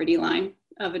international poverty line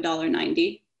of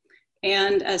 $1.90.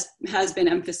 And as has been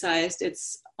emphasized,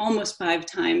 it's almost 5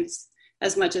 times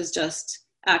as much as just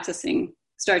accessing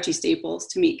starchy staples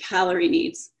to meet calorie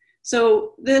needs.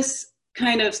 So this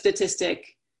kind of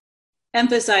statistic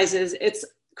emphasizes its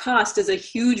cost as a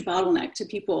huge bottleneck to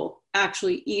people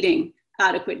actually eating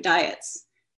adequate diets.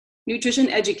 Nutrition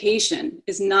education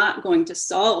is not going to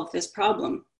solve this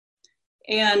problem.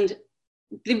 And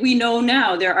we know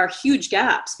now there are huge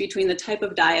gaps between the type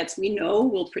of diets we know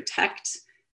will protect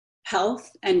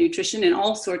health and nutrition in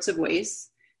all sorts of ways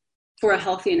for a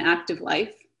healthy and active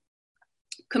life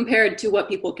compared to what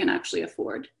people can actually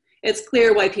afford. It's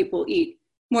clear why people eat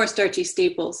more starchy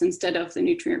staples instead of the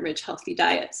nutrient-rich healthy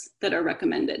diets that are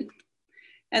recommended.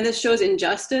 And this shows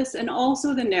injustice and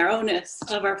also the narrowness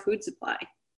of our food supply.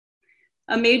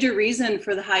 A major reason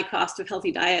for the high cost of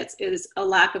healthy diets is a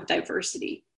lack of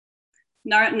diversity.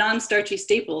 Non-starchy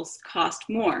staples cost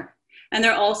more, and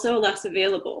they're also less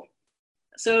available.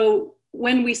 So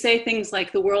when we say things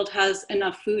like the world has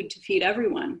enough food to feed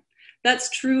everyone, that's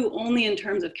true only in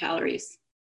terms of calories.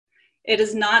 It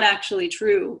is not actually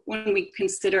true when we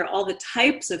consider all the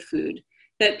types of food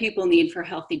that people need for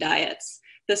healthy diets.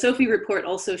 The SOFI report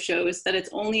also shows that it's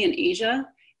only in Asia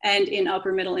and in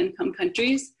upper middle income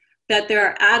countries that there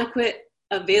are adequate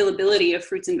availability of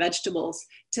fruits and vegetables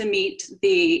to meet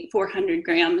the 400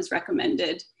 grams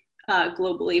recommended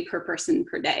globally per person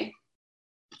per day.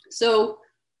 So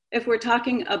if we're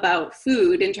talking about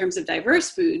food in terms of diverse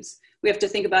foods, we have to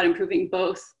think about improving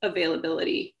both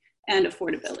availability and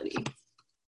affordability.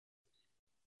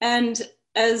 And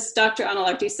as Dr.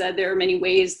 Analarti said, there are many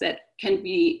ways that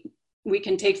we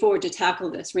can take forward to tackle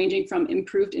this, ranging from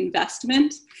improved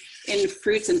investment in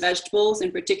fruits and vegetables,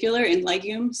 in particular in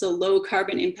legumes, so low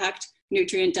carbon impact,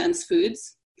 nutrient dense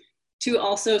foods, to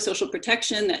also social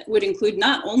protection that would include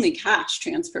not only cash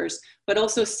transfers, but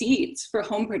also seeds for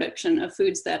home production of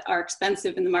foods that are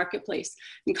expensive in the marketplace,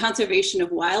 and conservation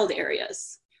of wild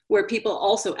areas where people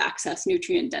also access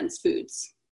nutrient dense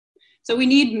foods. So we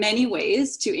need many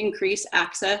ways to increase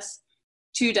access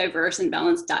to diverse and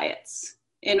balanced diets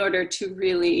in order to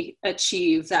really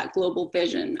achieve that global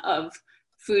vision of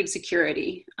food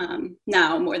security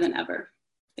now more than ever.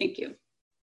 Thank you.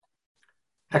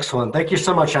 Excellent. Thank you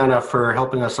so much, Anna, for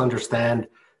helping us understand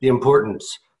the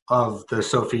importance of the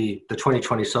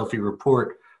 2020 SOFI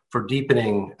report for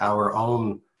deepening our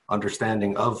own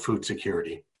understanding of food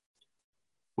security.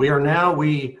 We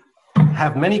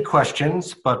have many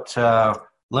questions, but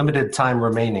limited time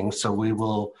remaining, so we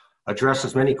will address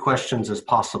as many questions as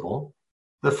possible.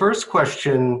 The first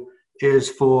question is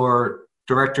for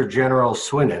Director General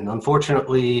Swinnen.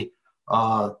 Unfortunately,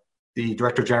 the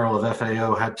Director General of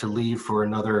FAO had to leave for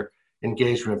another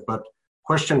engagement, but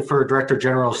question for Director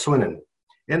General Swinnen.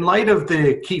 In light of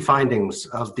the key findings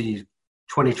of the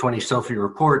 2020 SOFI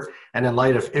report and in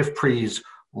light of IFPRI's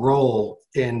role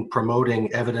in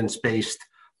promoting evidence-based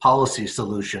policy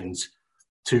solutions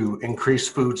to increase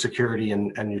food security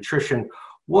and nutrition,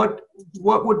 what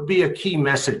would be a key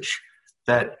message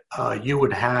that you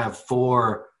would have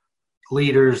for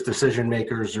leaders, decision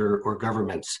makers, or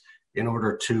governments in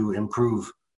order to improve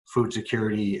food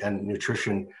security and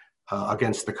nutrition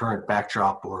against the current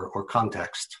backdrop or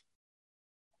context?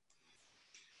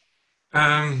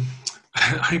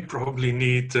 I probably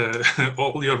need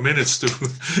all your minutes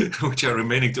which are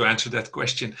remaining to answer that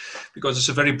question, because it's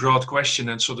a very broad question,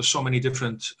 and so there's so many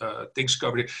different things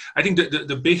covered. I think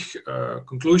the big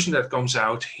conclusion that comes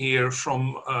out here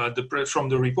from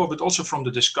the report, but also from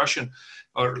the discussion,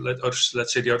 or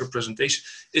let's say the other presentation,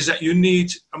 is that you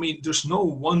need, there's no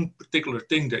one particular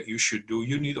thing that you should do.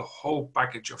 You need a whole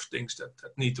package of things that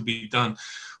need to be done,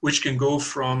 which can go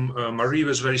from, Marie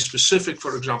was very specific,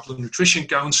 for example, nutrition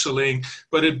counseling,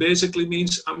 but it basically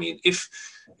means,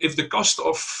 if the cost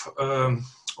of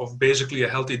basically a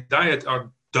healthy diet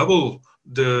are double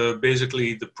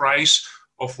the price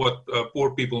of what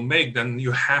poor people make, then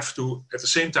you have to, at the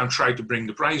same time, try to bring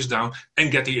the price down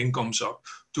and get the incomes up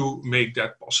to make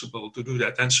that possible to do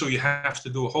that. And so you have to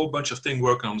do a whole bunch of things,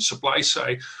 working on the supply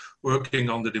side, working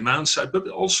on the demand side, but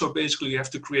also basically you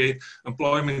have to create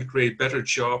employment, create better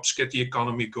jobs, get the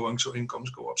economy going so incomes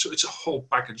go up. So it's a whole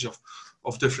package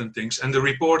of different things. And the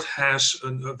report has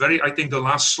a very, I think the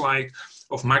last slide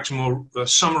of Maximo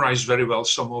summarized very well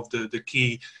some of the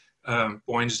key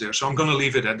points there. So I'm going to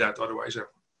leave it at that. Otherwise,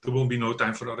 there will be no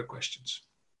time for other questions.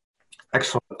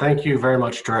 Excellent. Thank you very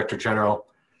much, Director General.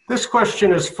 This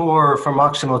question is for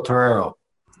Maximo Torero.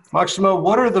 Maximo,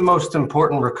 what are the most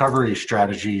important recovery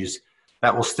strategies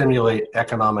that will stimulate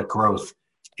economic growth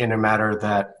in a manner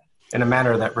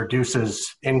that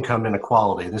reduces income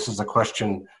inequality? This is a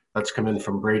question that's come in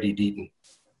from Brady Deaton.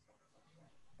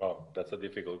 Oh, that's a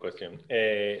difficult question.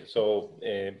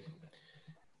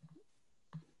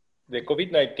 The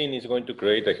COVID-19 is going to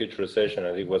create a huge recession,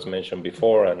 as it was mentioned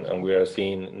before, and we are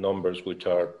seeing numbers which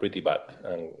are pretty bad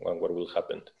and what will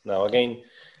happen. Now, again,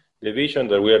 the vision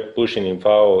that we are pushing in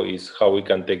FAO is how we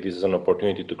can take this as an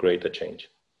opportunity to create a change.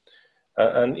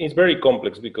 And it's very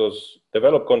complex because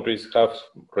developed countries have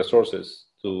resources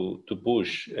to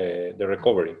push the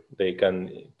recovery. They can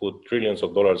put trillions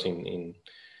of dollars in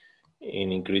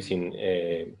increasing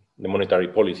the monetary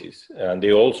policies. And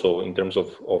they also, in terms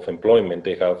of employment,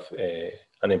 they have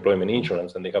unemployment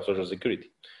insurance and they have social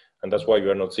security. And that's why you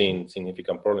are not seeing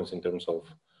significant problems in terms of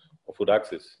food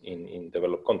access in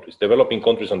developed countries. Developing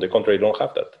countries, on the contrary, don't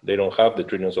have that. They don't have the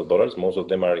trillions of dollars. Most of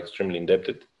them are extremely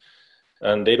indebted.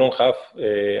 And they don't have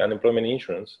unemployment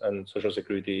insurance and social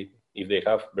security if they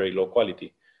have very low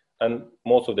quality. And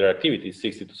most of their activities,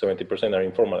 60 to 70%, are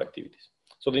informal activities.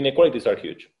 So the inequalities are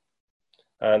huge.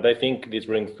 And I think this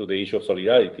brings to the issue of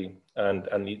solidarity, and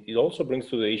it also brings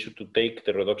to the issue to take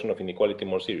the reduction of inequality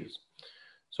more serious.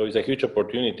 So it's a huge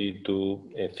opportunity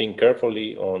to think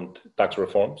carefully on tax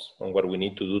reforms, on what we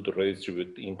need to do to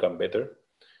redistribute income better.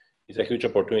 It's a huge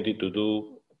opportunity to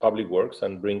do public works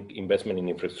and bring investment in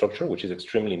infrastructure, which is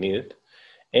extremely needed.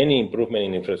 Any improvement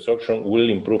in infrastructure will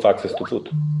improve access to food.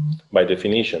 By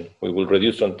definition, we will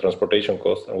reduce transportation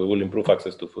costs and we will improve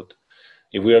access to food.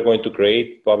 If we are going to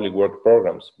create public work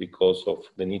programs because of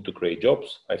the need to create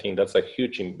jobs, I think that's a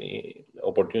huge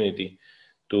opportunity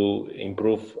to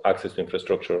improve access to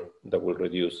infrastructure that will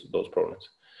reduce those problems.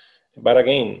 But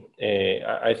again,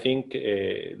 I think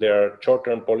there are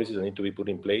short-term policies that need to be put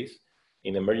in place.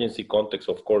 In emergency context,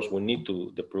 of course, we need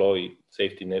to deploy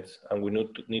safety nets, and we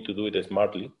need to do it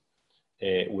smartly.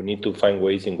 We need to find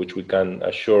ways in which we can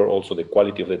assure also the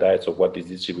quality of the diets of what is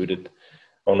distributed,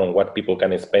 on what people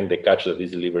can spend the cash that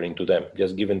is delivering to them.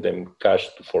 Just giving them cash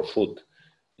for food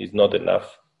is not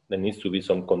enough. There needs to be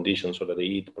some conditions so that they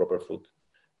eat proper food,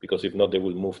 because if not, they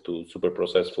will move to super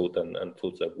processed food and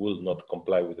foods that will not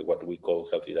comply with what we call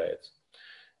healthy diets.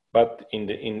 But in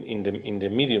the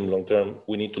medium long term,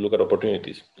 we need to look at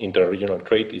opportunities. Inter-regional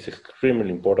trade is extremely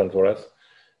important for us.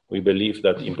 We believe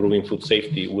that improving food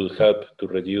safety will help to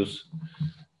reduce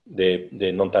the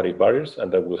non-tariff barriers,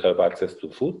 and that will have access to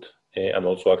food and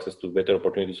also access to better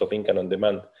opportunities of income and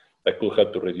demand that could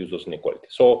help to reduce those inequalities.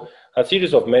 So a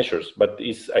series of measures, but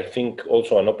is, I think,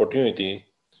 also an opportunity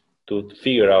to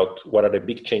figure out what are the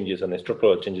big changes and the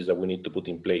structural changes that we need to put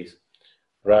in place,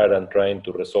 rather than trying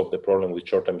to resolve the problem with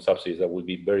short-term subsidies that will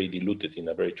be very diluted in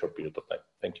a very short period of time.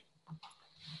 Thank you.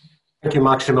 Thank you,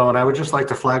 Maximo. And I would just like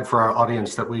to flag for our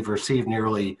audience that we've received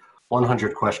nearly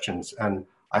 100 questions, and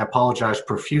I apologize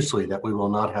profusely that we will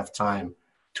not have time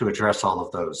to address all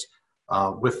of those.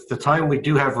 With the time we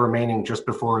do have remaining just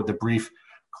before the brief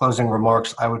closing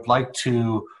remarks, I would like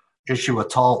to issue a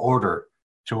tall order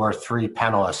to our three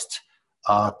panelists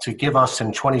to give us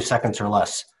in 20 seconds or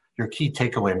less your key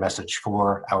takeaway message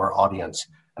for our audience.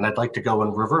 And I'd like to go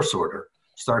in reverse order,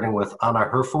 starting with Anna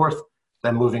Herforth,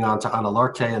 then moving on to Ana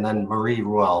Larte, and then Marie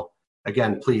Ruel.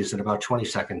 Again, please, in about 20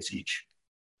 seconds each.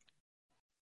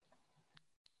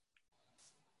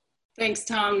 Thanks,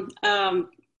 Tom.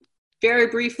 Very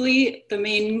briefly, the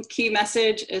main key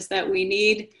message is that we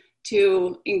need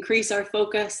to increase our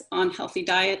focus on healthy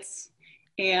diets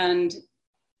and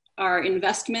our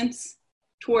investments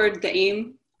toward the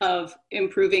aim of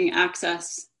improving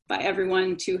access by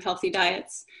everyone to healthy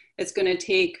diets. It's going to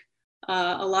take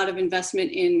a lot of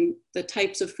investment in the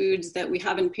types of foods that we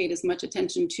haven't paid as much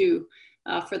attention to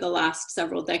for the last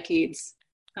several decades,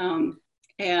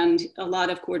 and a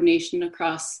lot of coordination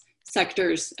across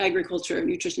sectors, agriculture,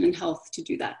 nutrition, and health to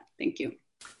do that. Thank you.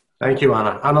 Thank you,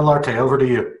 Ana. Ana Larte, over to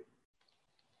you.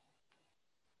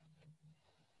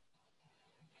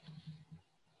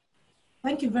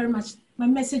 Thank you very much. My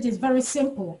message is very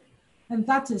simple, and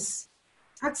that is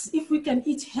if we can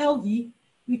eat healthy,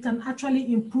 we can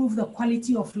actually improve the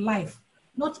quality of life,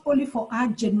 not only for our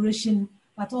generation,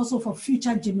 but also for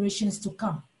future generations to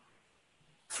come.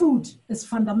 Food is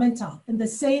fundamental, and the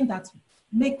saying that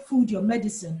make food your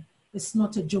medicine is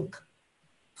not a joke.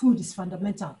 Food is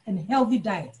fundamental, and healthy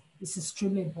diet is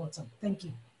extremely important. Thank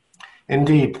you.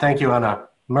 Indeed. Thank you, Anna.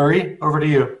 Murray, over to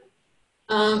you.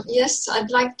 Yes,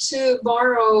 I'd like to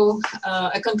borrow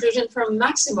a conclusion from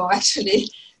Maximo, actually,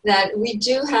 that we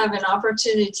do have an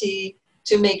opportunity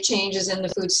to make changes in the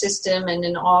food system and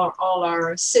in all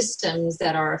our systems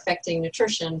that are affecting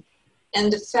nutrition.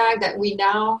 And the fact that we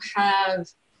now have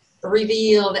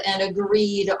revealed and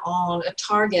agreed on a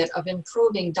target of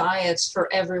improving diets for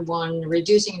everyone,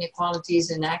 reducing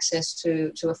inequalities in access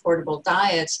to affordable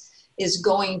diets is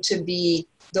going to be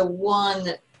the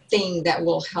one thing that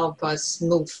will help us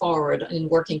move forward in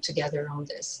working together on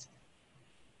this.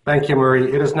 Thank you,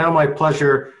 Marie. It is now my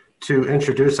pleasure to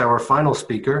introduce our final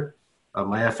speaker,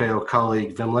 my FAO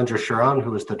colleague, Vimlendra Sharan,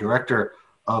 who is the director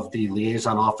of the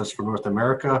Liaison Office for North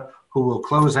America, who will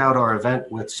close out our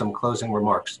event with some closing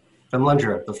remarks.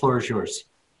 Vimlendra, the floor is yours.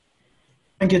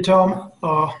 Thank you, Tom.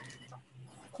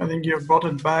 I think you've brought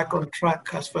it back on track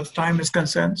as far as time is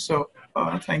concerned. So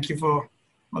thank you for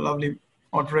a lovely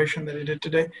moderation that you did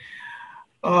today.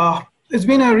 It's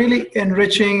been a really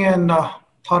enriching and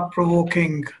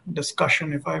thought-provoking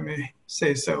discussion, if I may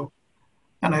say so.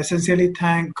 And I sincerely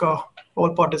thank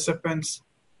all participants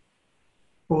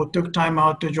who took time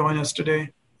out to join us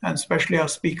today, and especially our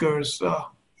speakers,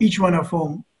 each one of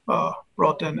whom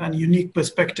brought in a unique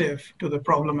perspective to the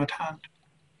problem at hand.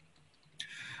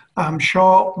 I'm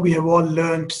sure we have all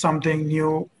learned something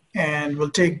new and will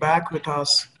take back with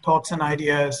us thoughts and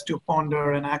ideas to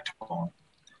ponder and act upon.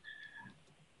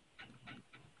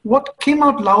 What came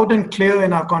out loud and clear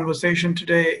in our conversation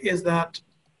today is that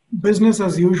business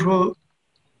as usual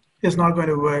is not going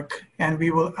to work, and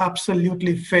we will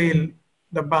absolutely fail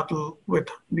the battle with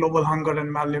global hunger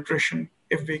and malnutrition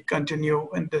if we continue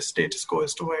in this status quo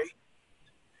way.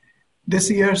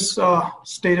 This year's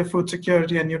State of Food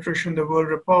Security and Nutrition, the World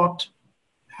Report,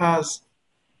 has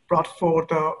brought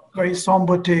forth a very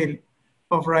somber tale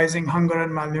of rising hunger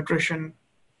and malnutrition,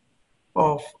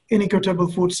 of inequitable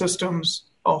food systems,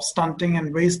 of stunting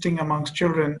and wasting amongst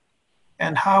children,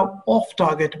 and how off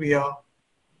target we are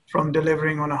from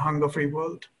delivering on a hunger-free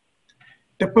world.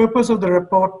 The purpose of the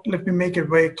report, let me make it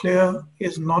very clear,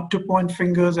 is not to point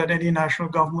fingers at any national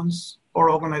governments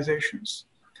or organizations.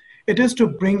 It is to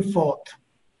bring forth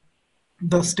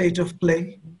the state of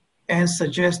play and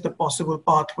suggest the possible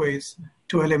pathways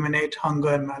to eliminate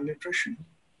hunger and malnutrition.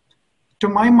 To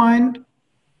my mind,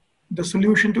 the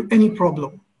solution to any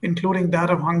problem, including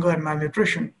that of hunger and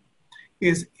malnutrition,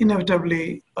 is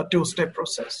inevitably a two-step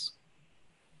process.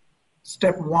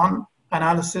 Step one,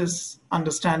 analysis,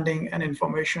 understanding, and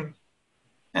information.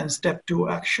 And step two,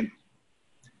 action.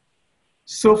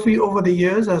 SOFI over the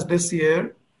years, as this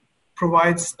year,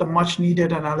 provides the much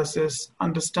needed analysis,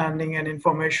 understanding, and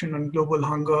information on global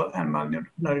hunger and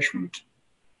malnourishment.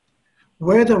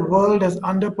 Where the world has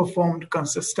underperformed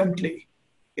consistently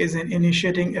is in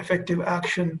initiating effective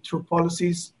action through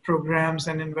policies, programs,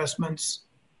 and investments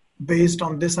based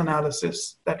on this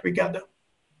analysis that we gather.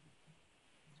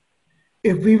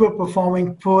 If we were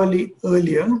performing poorly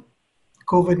earlier,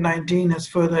 COVID-19 has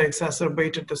further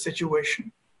exacerbated the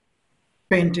situation,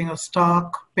 painting a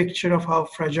stark picture of how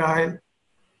fragile,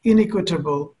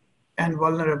 inequitable, and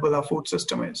vulnerable our food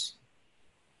system is.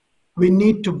 We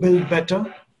need to build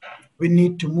better. We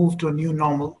need to move to a new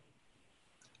normal.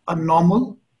 A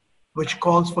normal which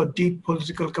calls for deep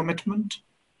political commitment,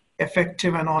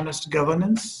 effective and honest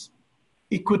governance,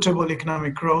 equitable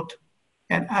economic growth,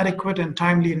 and adequate and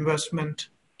timely investment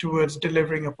towards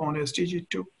delivering upon SDG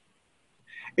 2.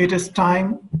 It is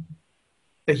time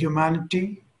that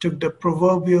humanity took the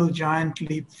proverbial giant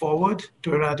leap forward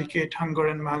to eradicate hunger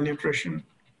and malnutrition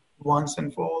once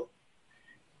and for all.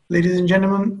 Ladies and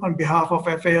gentlemen, on behalf of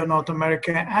FAO North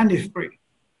America and IFPRI,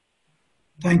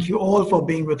 thank you all for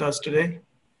being with us today.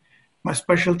 My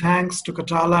special thanks to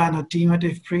Katala and her team at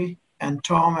IFPRI, and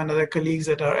Tom and other colleagues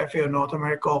at our FAO North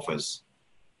America office,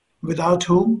 without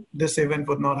whom this event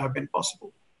would not have been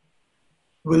possible.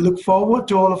 We'll look forward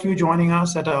to all of you joining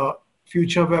us at our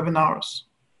future webinars.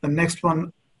 The next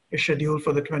one is scheduled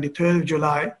for the 23rd of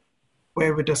July,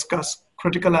 where we discuss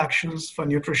critical actions for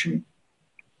nutrition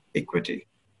equity.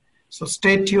 So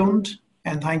stay tuned,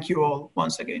 and thank you all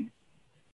once again.